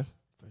opping.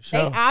 For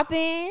sure. They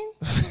opping?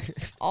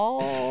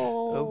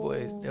 Oh.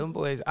 Them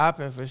boys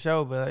opping for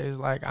sure, but it's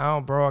like I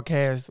don't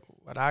broadcast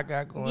what I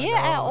got going on. Yeah,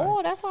 at all.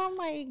 Like, That's why I'm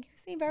like, you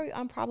seem very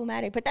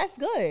unproblematic, but that's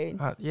good.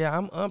 yeah,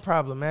 I'm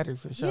unproblematic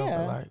for sure. Yeah.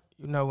 But like,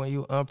 you know, when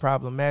you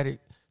unproblematic,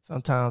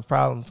 sometimes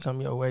problems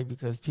come your way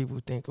because people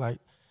think like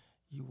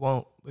you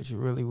won't, but you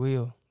really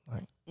will.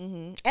 Like,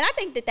 And I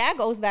think that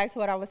goes back to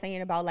what I was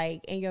saying about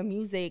like in your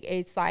music,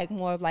 it's like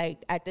more of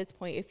like at this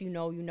point, if you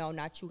know,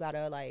 not you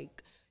gotta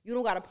like, you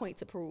don't got a point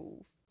to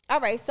prove. All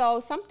right, so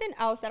something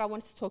else that I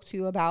wanted to talk to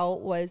you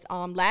about was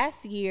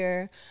last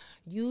year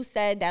you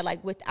said that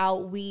like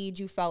without weed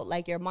you felt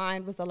like your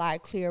mind was a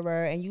lot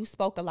clearer, and you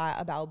spoke a lot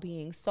about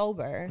being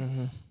sober.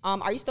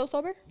 Are you still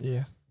sober?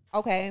 yeah.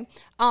 Okay.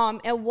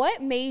 And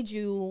what made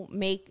you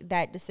make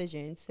that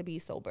decision to be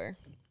sober?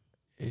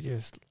 It's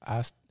just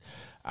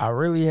I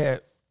really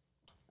had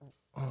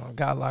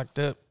got locked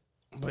up,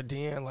 but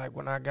then like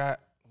when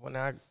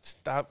I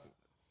stopped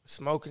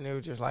smoking, it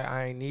was just like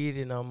I ain't need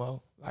it no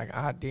more. Like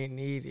I didn't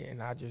need it,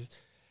 and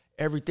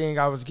everything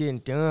I was getting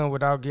done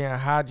without getting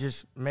high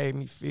just made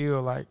me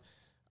feel like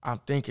I'm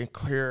thinking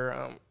clearer.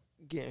 I'm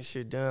getting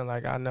shit done.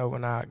 Like I know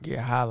when I get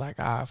high, like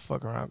I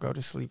fuck around, go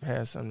to sleep,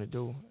 have something to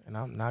do, and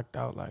I'm knocked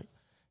out. Like,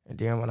 and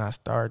then when I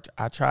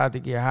tried to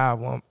get high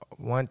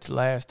one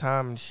last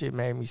time, and shit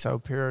made me so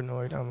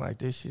paranoid. I'm like,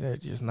 this shit is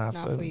just not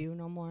for you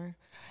no more.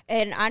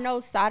 And I know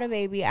Sada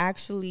Baby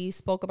actually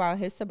spoke about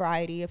his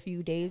sobriety a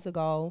few days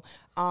ago.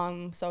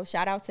 So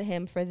shout out to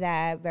him for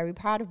that. Very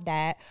proud of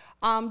that.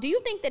 Do you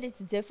think that it's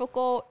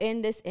difficult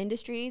in this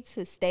industry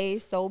to stay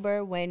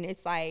sober when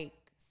it's like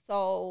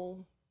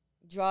so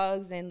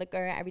drugs and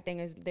liquor and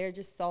everything they're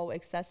just so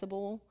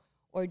accessible?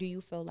 Or do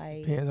you feel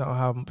like depends on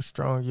how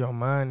strong your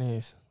mind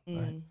is.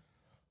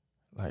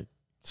 Like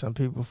some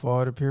people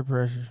fall to peer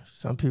pressure.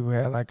 Some people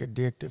have like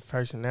addictive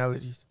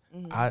personalities.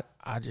 I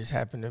just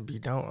happen to be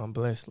I'm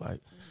blessed.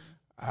 Like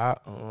I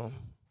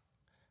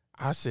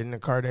sit in the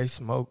car, they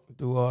smoke,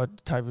 do all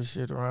type of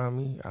shit around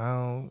me.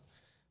 I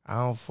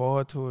don't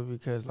fall to it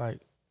because like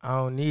I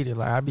don't need it.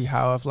 Like I be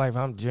high off life.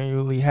 I'm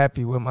genuinely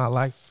happy with my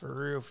life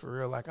for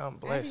real. Like I'm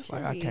blessed.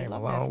 Like I came a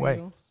long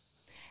way.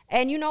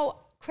 And you know,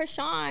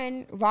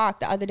 Krishan Rock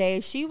the other day,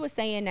 she was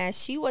saying that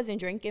she wasn't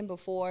drinking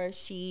before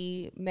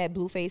she met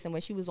Blueface, and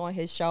when she was on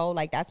his show,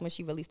 like that's when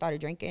she really started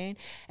drinking.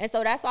 And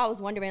so that's why I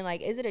was wondering,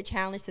 like, is it a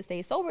challenge to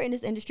stay sober in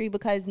this industry?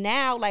 Because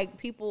now, like,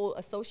 people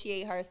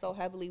associate her so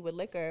heavily with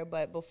liquor,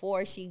 but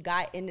before she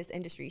got in this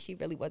industry, she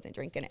really wasn't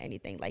drinking or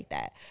anything like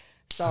that.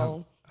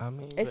 So I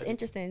mean, it's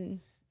interesting.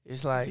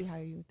 It's like, see how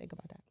you think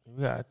about that.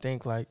 You gotta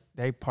think like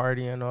they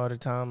partying all the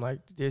time. Like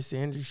this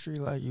industry,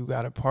 like you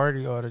gotta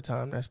party all the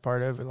time. That's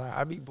part of it. Like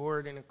I be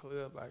bored in the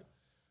club, like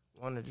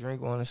want to drink,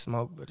 want to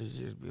smoke, but it's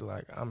just be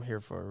like I'm here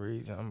for a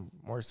reason. I'm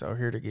more so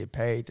here to get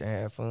paid to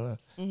have fun.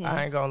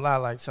 I ain't gonna lie.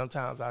 Like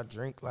sometimes I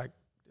drink like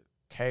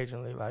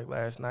occasionally. Like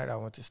last night I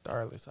went to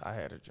Starless, I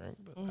had a drink,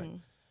 but like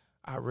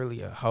I really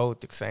hold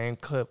the same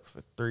clip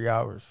for 3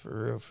 hours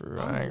for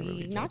real. I ain't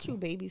really not you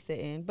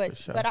babysitting, but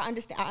sure. but I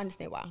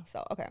understand why.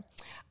 So okay,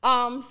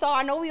 so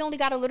I know we only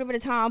got a little bit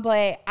of time,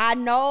 but I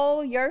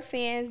know your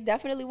fans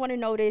definitely want to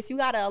know this. You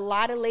got a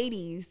lot of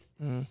ladies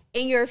in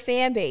your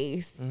fan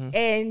base,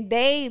 and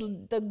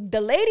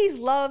the ladies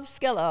love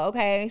Skilla.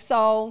 Okay,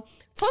 so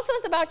talk to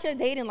us about your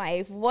dating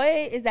life. What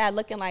is that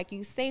looking like?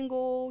 You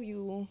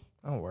single?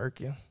 I'm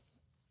working.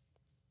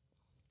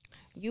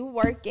 You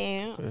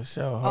working. For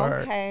sure.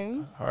 Hard.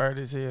 Okay. Hard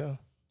as hell.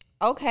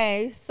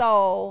 Okay,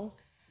 so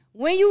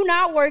when you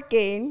not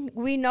working,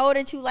 we know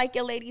that you like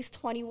your ladies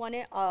 21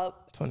 and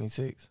up.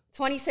 26.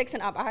 26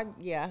 and up. I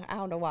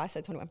don't know why I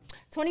said 21.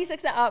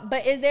 26 and up.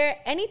 But is there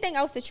anything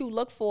else that you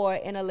look for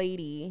in a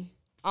lady?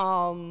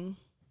 Like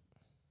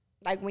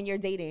when you're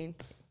dating?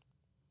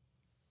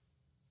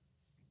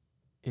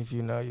 If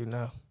you know, you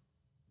know.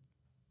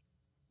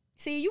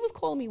 See, you was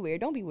calling me weird.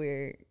 Don't be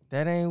weird.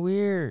 That ain't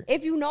weird.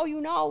 If you know,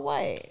 you know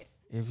what?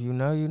 If you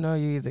know, you know.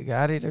 You either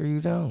got it or you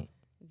don't.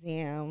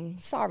 Damn.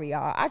 Sorry,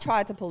 y'all. I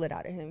tried to pull it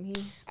out of him.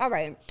 All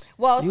right.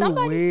 Well, you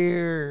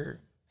weird.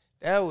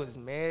 That was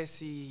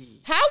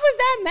messy. How was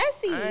that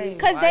messy?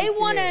 Because they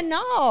want to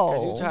know.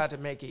 Because you tried to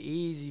make it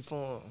easy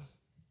for them.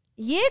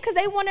 Yeah, because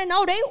they want to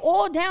know. They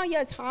all down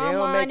your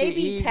timeline. They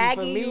be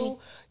tagging you.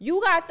 You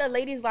got the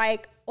ladies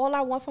like, all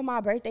I want for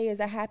my birthday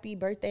is a happy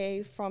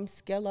birthday from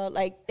Skilla.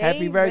 Like,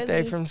 happy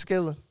birthday from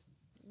Skilla.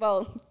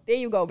 Well, there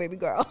you go, baby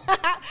girl.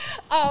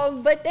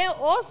 But then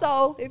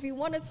also, if you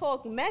want to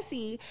talk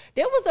messy,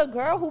 there was a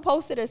girl who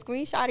posted a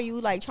screenshot of you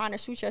like trying to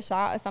shoot your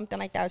shot or something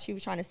like that. She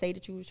was trying to say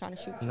that you was trying to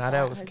shoot your shot. Nah,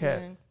 that was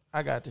cat.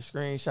 I got the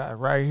screenshot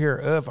right here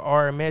of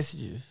our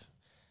messages.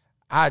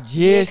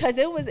 because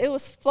it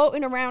was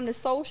floating around the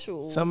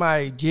socials.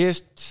 Somebody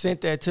just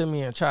sent that to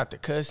me and tried to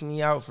cuss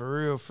me out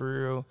for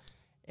real.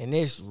 And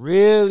it's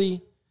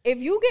really... If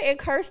you getting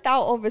cursed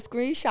out over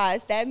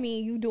screenshots, that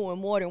means you doing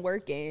more than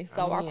working.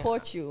 So I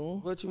caught you.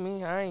 What you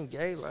mean? I ain't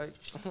gay. Like,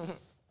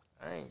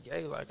 I ain't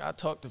gay. Like, I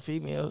talk to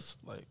females.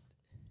 Like,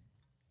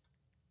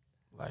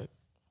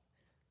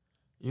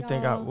 you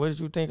think what did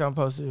you think I'm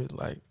supposed to,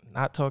 like,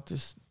 not talk to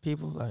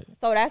people? Like,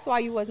 so that's why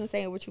you wasn't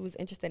saying what you was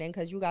interested in,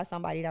 because you got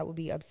somebody that would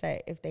be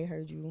upset if they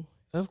heard you.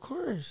 Of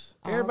course.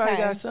 Everybody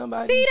got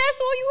somebody. See, that's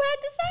all you had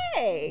to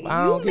say.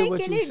 I don't get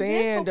what you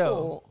saying,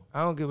 though.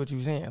 I don't get what you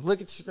saying.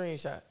 Look at the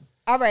screenshot.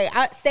 All right,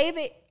 save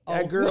it.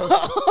 That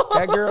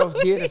girl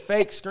did a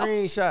fake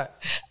screenshot.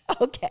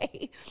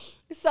 Okay.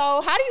 So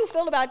how do you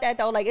feel about that,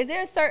 though? Like, is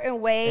there a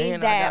certain way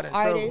that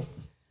artists...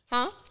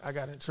 Trouble. I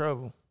got in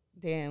trouble.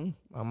 Damn.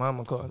 My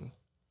mama called me.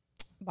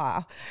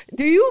 Bah.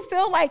 Do you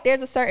feel like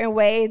there's a certain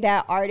way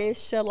that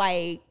artists should,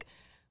 like,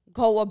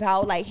 go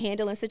about, like,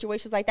 handling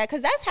situations like that?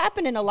 Because that's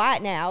happening a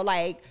lot now.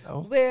 Like,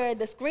 where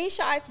the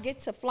screenshots get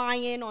to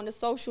flying on the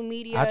social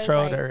media. I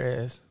trolled her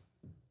ass.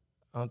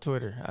 On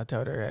Twitter, I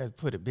told her ass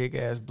put a big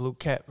ass blue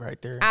cap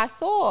right there. I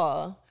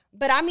saw.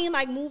 But I mean,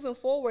 like, moving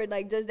forward,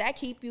 like, does that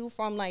keep you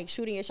from, like,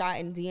 shooting a shot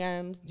in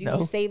DMs? Do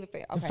you save it for...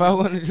 Okay. If I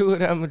want to do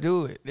it, I'm going to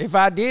do it. If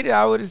I did it,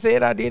 I would have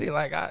said I did it.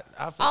 Like,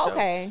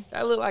 okay.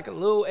 That look like a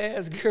little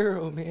ass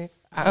girl, man.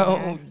 I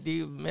don't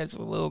mess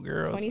with little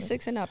girls.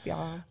 26 and up,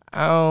 y'all.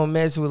 I don't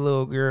mess with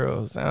little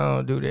girls. I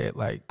don't do that.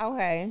 Like,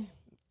 okay.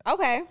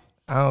 I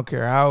don't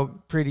care how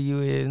pretty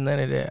you is, none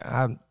of that.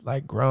 I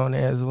like grown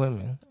ass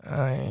women.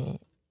 I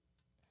ain't...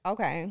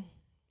 Okay.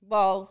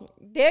 Well,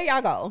 there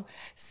y'all go.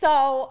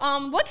 So,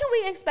 what can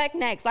we expect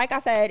next? Like I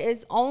said,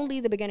 it's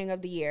only the beginning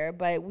of the year,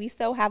 but we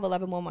still have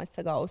 11 more months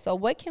to go. So,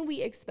 what can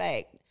we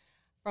expect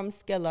from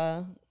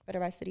Skilla for the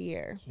rest of the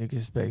year? You can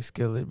expect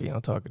Skilla to be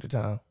on Talk of the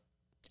Town.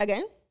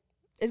 Again?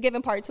 It's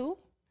giving part 2?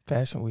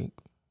 Fashion Week.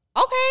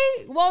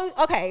 Okay. Well,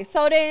 okay.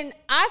 So then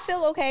I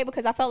feel okay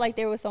because I felt like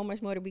there was so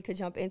much more that we could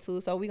jump into.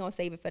 So we're going to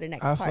save it for the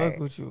next part. I fuck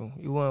with you.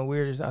 You weren't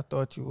weird as I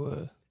thought you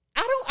was.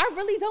 I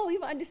really don't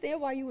even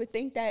understand why you would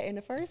think that in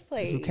the first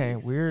place. You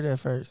came weird at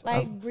first.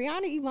 Like,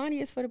 Brianna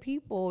Imani is for the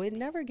people. It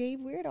never gave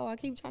weirdo. I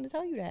keep trying to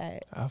tell you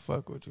that. I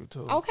fuck with you,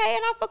 too. Okay,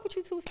 and I fuck with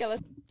you, too, Skilla.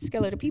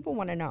 Skilla, the people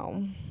want to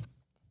know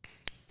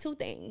 2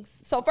 things.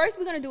 So, first,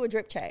 we're going to do a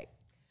drip check.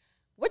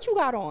 What you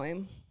got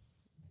on?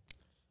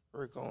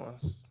 Rick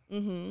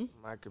Owens.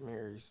 Micah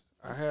Mary's.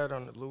 I had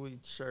on the Louis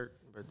shirt,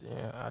 but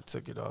then I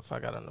took it off. I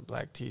got on the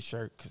black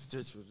T-shirt because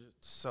this was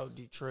just so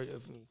Detroit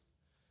of me.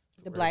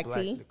 The black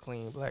tee? The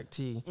clean black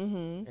tee.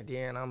 And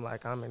then I'm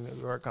like, I'm in New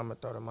York. I'm going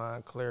to throw the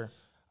Montclair.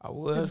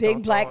 The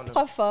big black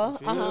puffer.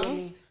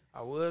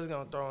 I was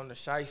going to throw on the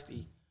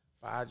shiesty,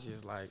 but I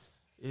just like,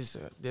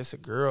 this a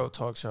girl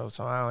talk show,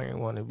 so I don't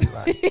even want to be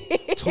like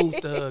too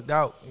thugged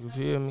out. You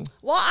feel me?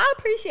 Well, I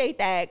appreciate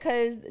that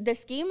because the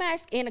ski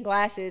mask and the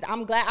glasses,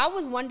 I'm glad. I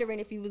was wondering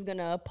if you was going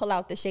to pull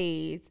out the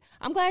shades.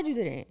 I'm glad you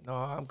didn't. No,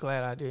 I'm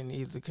glad I didn't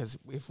either because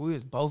if we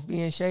was both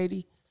being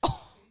shady.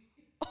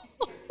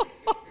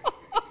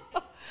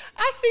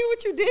 I see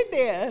what you did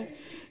there.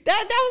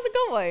 That was a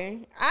good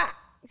one.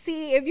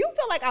 See, if you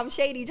feel like I'm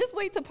shady, just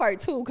wait till part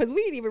 2 because we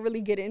didn't even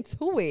really get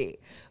into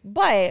it.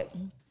 But,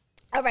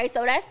 all right,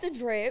 so that's the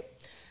drip.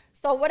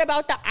 So what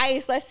about the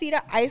ice? Let's see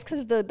the ice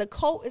because the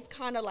coat is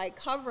kind of like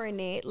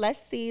covering it.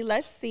 Let's see.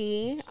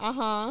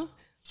 I'm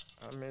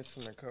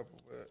missing a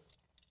couple, but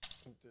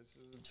this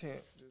is a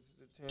tent.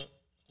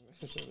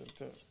 This is a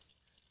tent.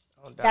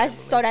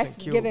 That's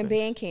giving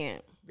band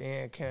camp.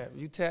 Bandcamp.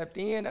 You tapped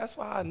in. That's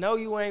why I know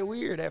you ain't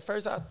weird. At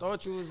first, I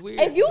thought you was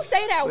weird. If you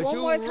say that one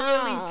more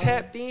time. You really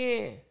tapped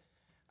in.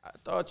 I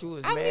thought you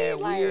was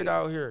weird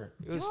out here.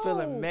 It was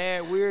feeling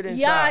mad weird inside.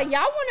 Yeah, y'all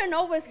want to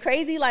know what's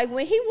crazy? Like,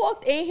 when he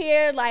walked in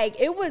here,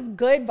 like, it was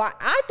good vibes.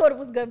 I thought it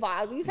was good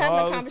vibes. We was having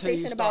a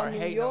conversation about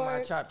New York. On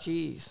my chopped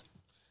cheese.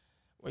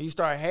 When you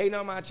start hating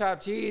on my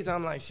chopped cheese,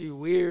 I'm like, she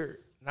weird.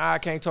 Nah, I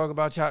can't talk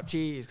about chopped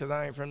cheese because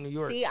I ain't from New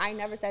York. See, I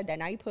never said that.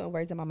 Now you putting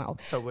words in my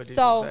mouth. So what did you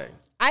say?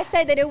 I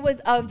said that it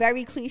was a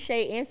very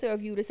cliche answer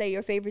of you to say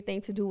your favorite thing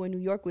to do in New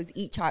York was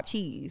eat chopped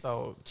cheese.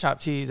 So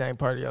chopped cheese ain't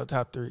part of your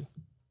top 3?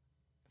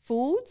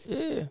 Foods?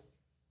 Yeah.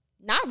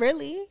 Not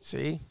really.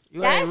 See?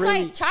 That's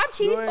really, like chopped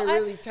cheese for us.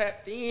 Really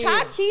tapped in.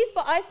 Chopped cheese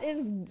for us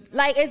is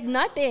like, it's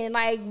nothing.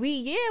 Like,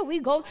 we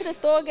go to the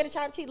store, get a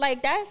chopped cheese.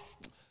 Like, that's...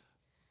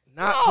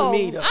 Not for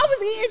me, though. I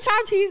was eating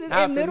chopped cheeses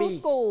in middle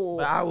school.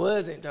 But I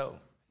wasn't, though.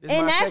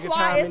 And that's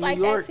why it's like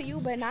that to you,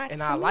 but not to me.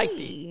 And I liked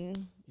it.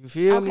 You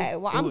feel me? Okay,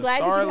 well, I'm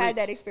glad that you had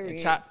that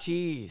experience. Chopped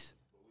cheese.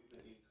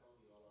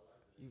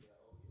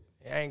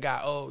 It ain't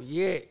got old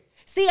yet.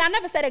 See, I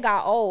never said it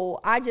got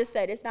old. I just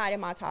said it's not in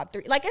my top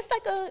 3. Like, it's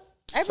like a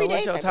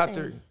everyday. So what's your top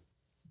 3?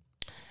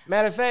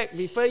 Matter of fact,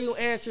 before you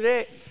answer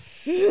that,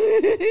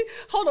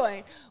 hold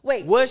on,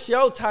 wait. What's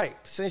your type?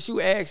 Since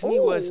you asked me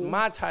what's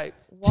my type,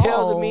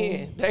 tell the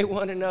men. They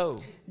want to know.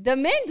 The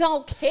men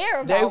don't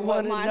care about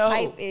what my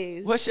type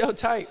is. What's your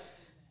type?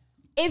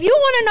 If you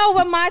want to know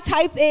what my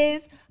type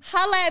is,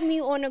 holla at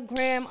me on the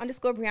gram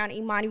 _Brianna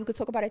Imani. We could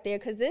talk about it there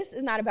because this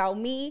is not about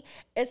me.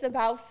 It's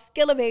about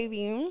Skilla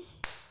Baby.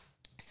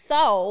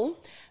 So,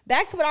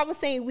 back to what I was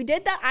saying. We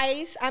did the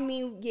ice. I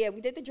mean, yeah,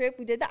 we did the drip.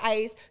 We did the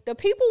ice. The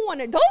people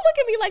want to, don't look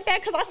at me like that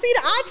because I see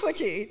the eye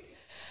twitching.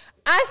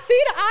 I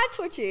see the eye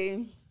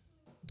twitching.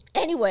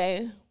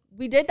 Anyway,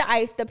 we did the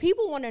ice. The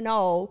people want to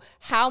know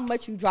how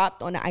much you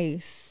dropped on the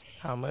ice.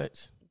 How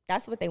much?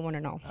 That's what they want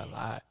to know. A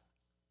lot.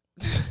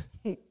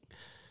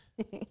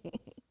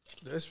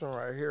 This one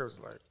right here was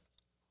like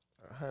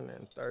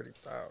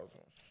 130,000.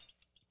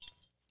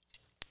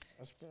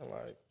 I spent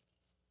like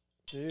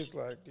these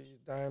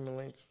diamond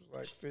links was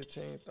like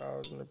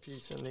 15,000 a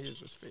piece, and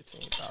these was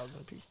 15,000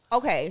 a piece.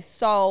 Okay,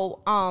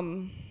 so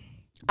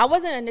I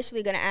wasn't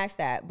initially gonna ask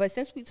that, but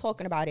since we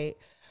talking about it,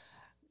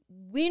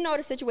 we know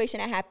the situation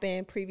that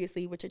happened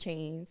previously with your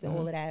chains and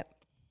all of that.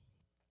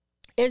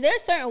 Is there a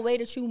certain way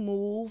that you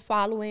move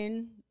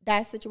following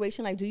that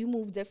situation? Like, do you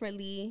move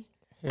differently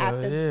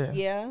after?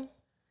 Yeah.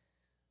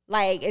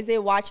 Like, is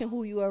it watching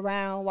who you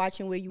around,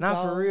 watching where you go?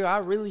 Not for real. I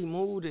really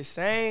move the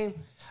same.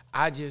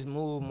 I just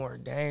move more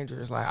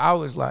dangerous. Like, I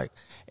was like,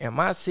 in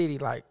my city,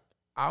 like,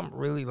 I'm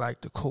really like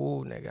the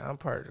cool nigga. I'm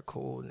part of the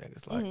cool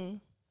niggas. Like,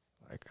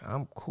 like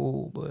I'm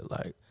cool, but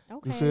like,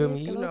 you feel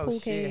me? You know, cool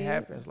shit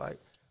happens.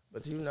 Like,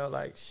 but you know,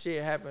 like,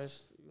 shit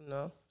happens, you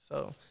know?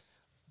 So,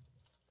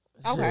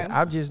 shit,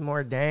 I'm just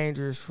more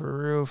dangerous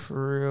for real,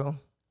 for real.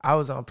 I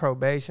was on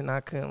probation. I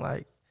couldn't,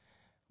 like,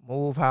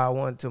 move how I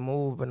wanted to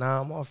move, but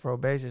now I'm off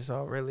probation,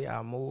 so really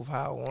I move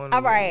how I want to.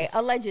 All right,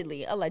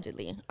 allegedly.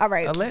 All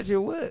right. Alleged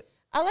what?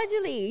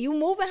 Allegedly. You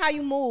moving how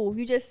you move.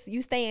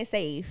 You staying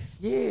safe.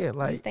 Yeah,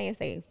 like. You staying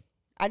safe.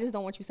 I just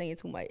don't want you saying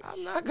too much.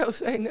 I'm not going to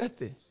say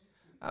nothing.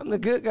 I'm the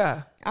good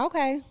guy.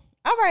 Okay.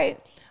 All right.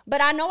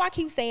 But I know I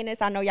keep saying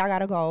this. I know y'all got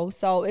to go.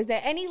 So is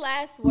there any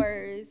last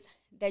words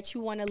that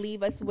you want to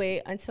leave us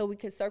with until we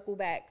can circle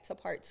back to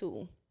part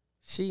 2?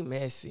 She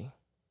messy.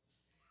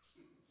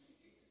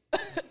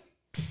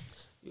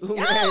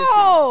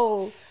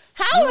 Yo,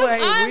 how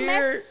am I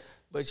weird,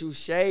 but you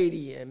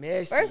shady and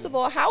messy. First of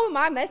all, how am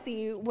I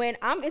messy when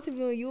I'm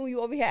interviewing you and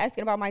you over here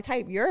asking about my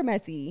type? You're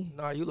messy.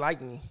 No, you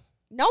like me.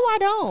 No, I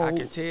don't. I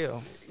can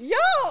tell. Yo,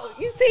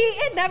 you see,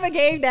 it never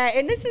gave that,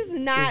 and this is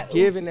not it's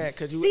giving that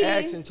because you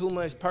asking too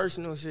much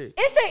personal shit.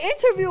 It's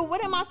an interview.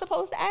 What am I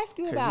supposed to ask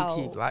you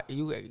about?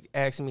 You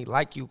asking me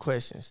like you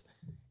questions.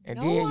 And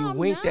no, then you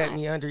winked at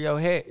me under your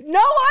hat. No,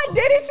 I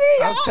didn't see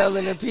y'all. I'm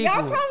telling the people. Y'all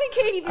probably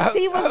can't even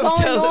see what's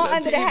going on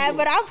under the hat,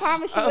 but I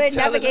promise you it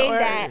never gave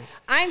that.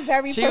 I'm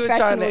very professional, y'all. She was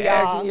trying to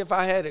ask me if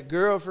I had a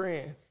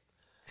girlfriend.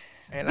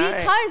 And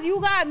because you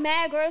got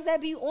mad girls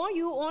that be on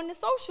you on the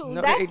socials.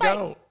 No, they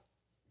don't.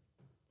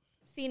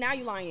 See, now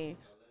you lying.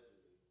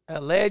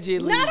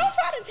 Allegedly. No, don't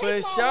try to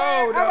take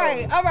my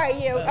word. All right,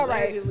 yeah, all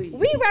right. We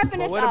wrapping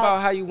this up. What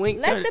about how you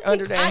winked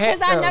under that hat,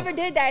 because I never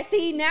did that.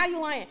 See, now you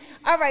lying.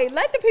 All right,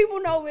 let the people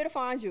know where to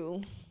find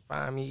you.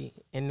 Find me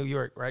in New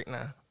York right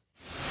now.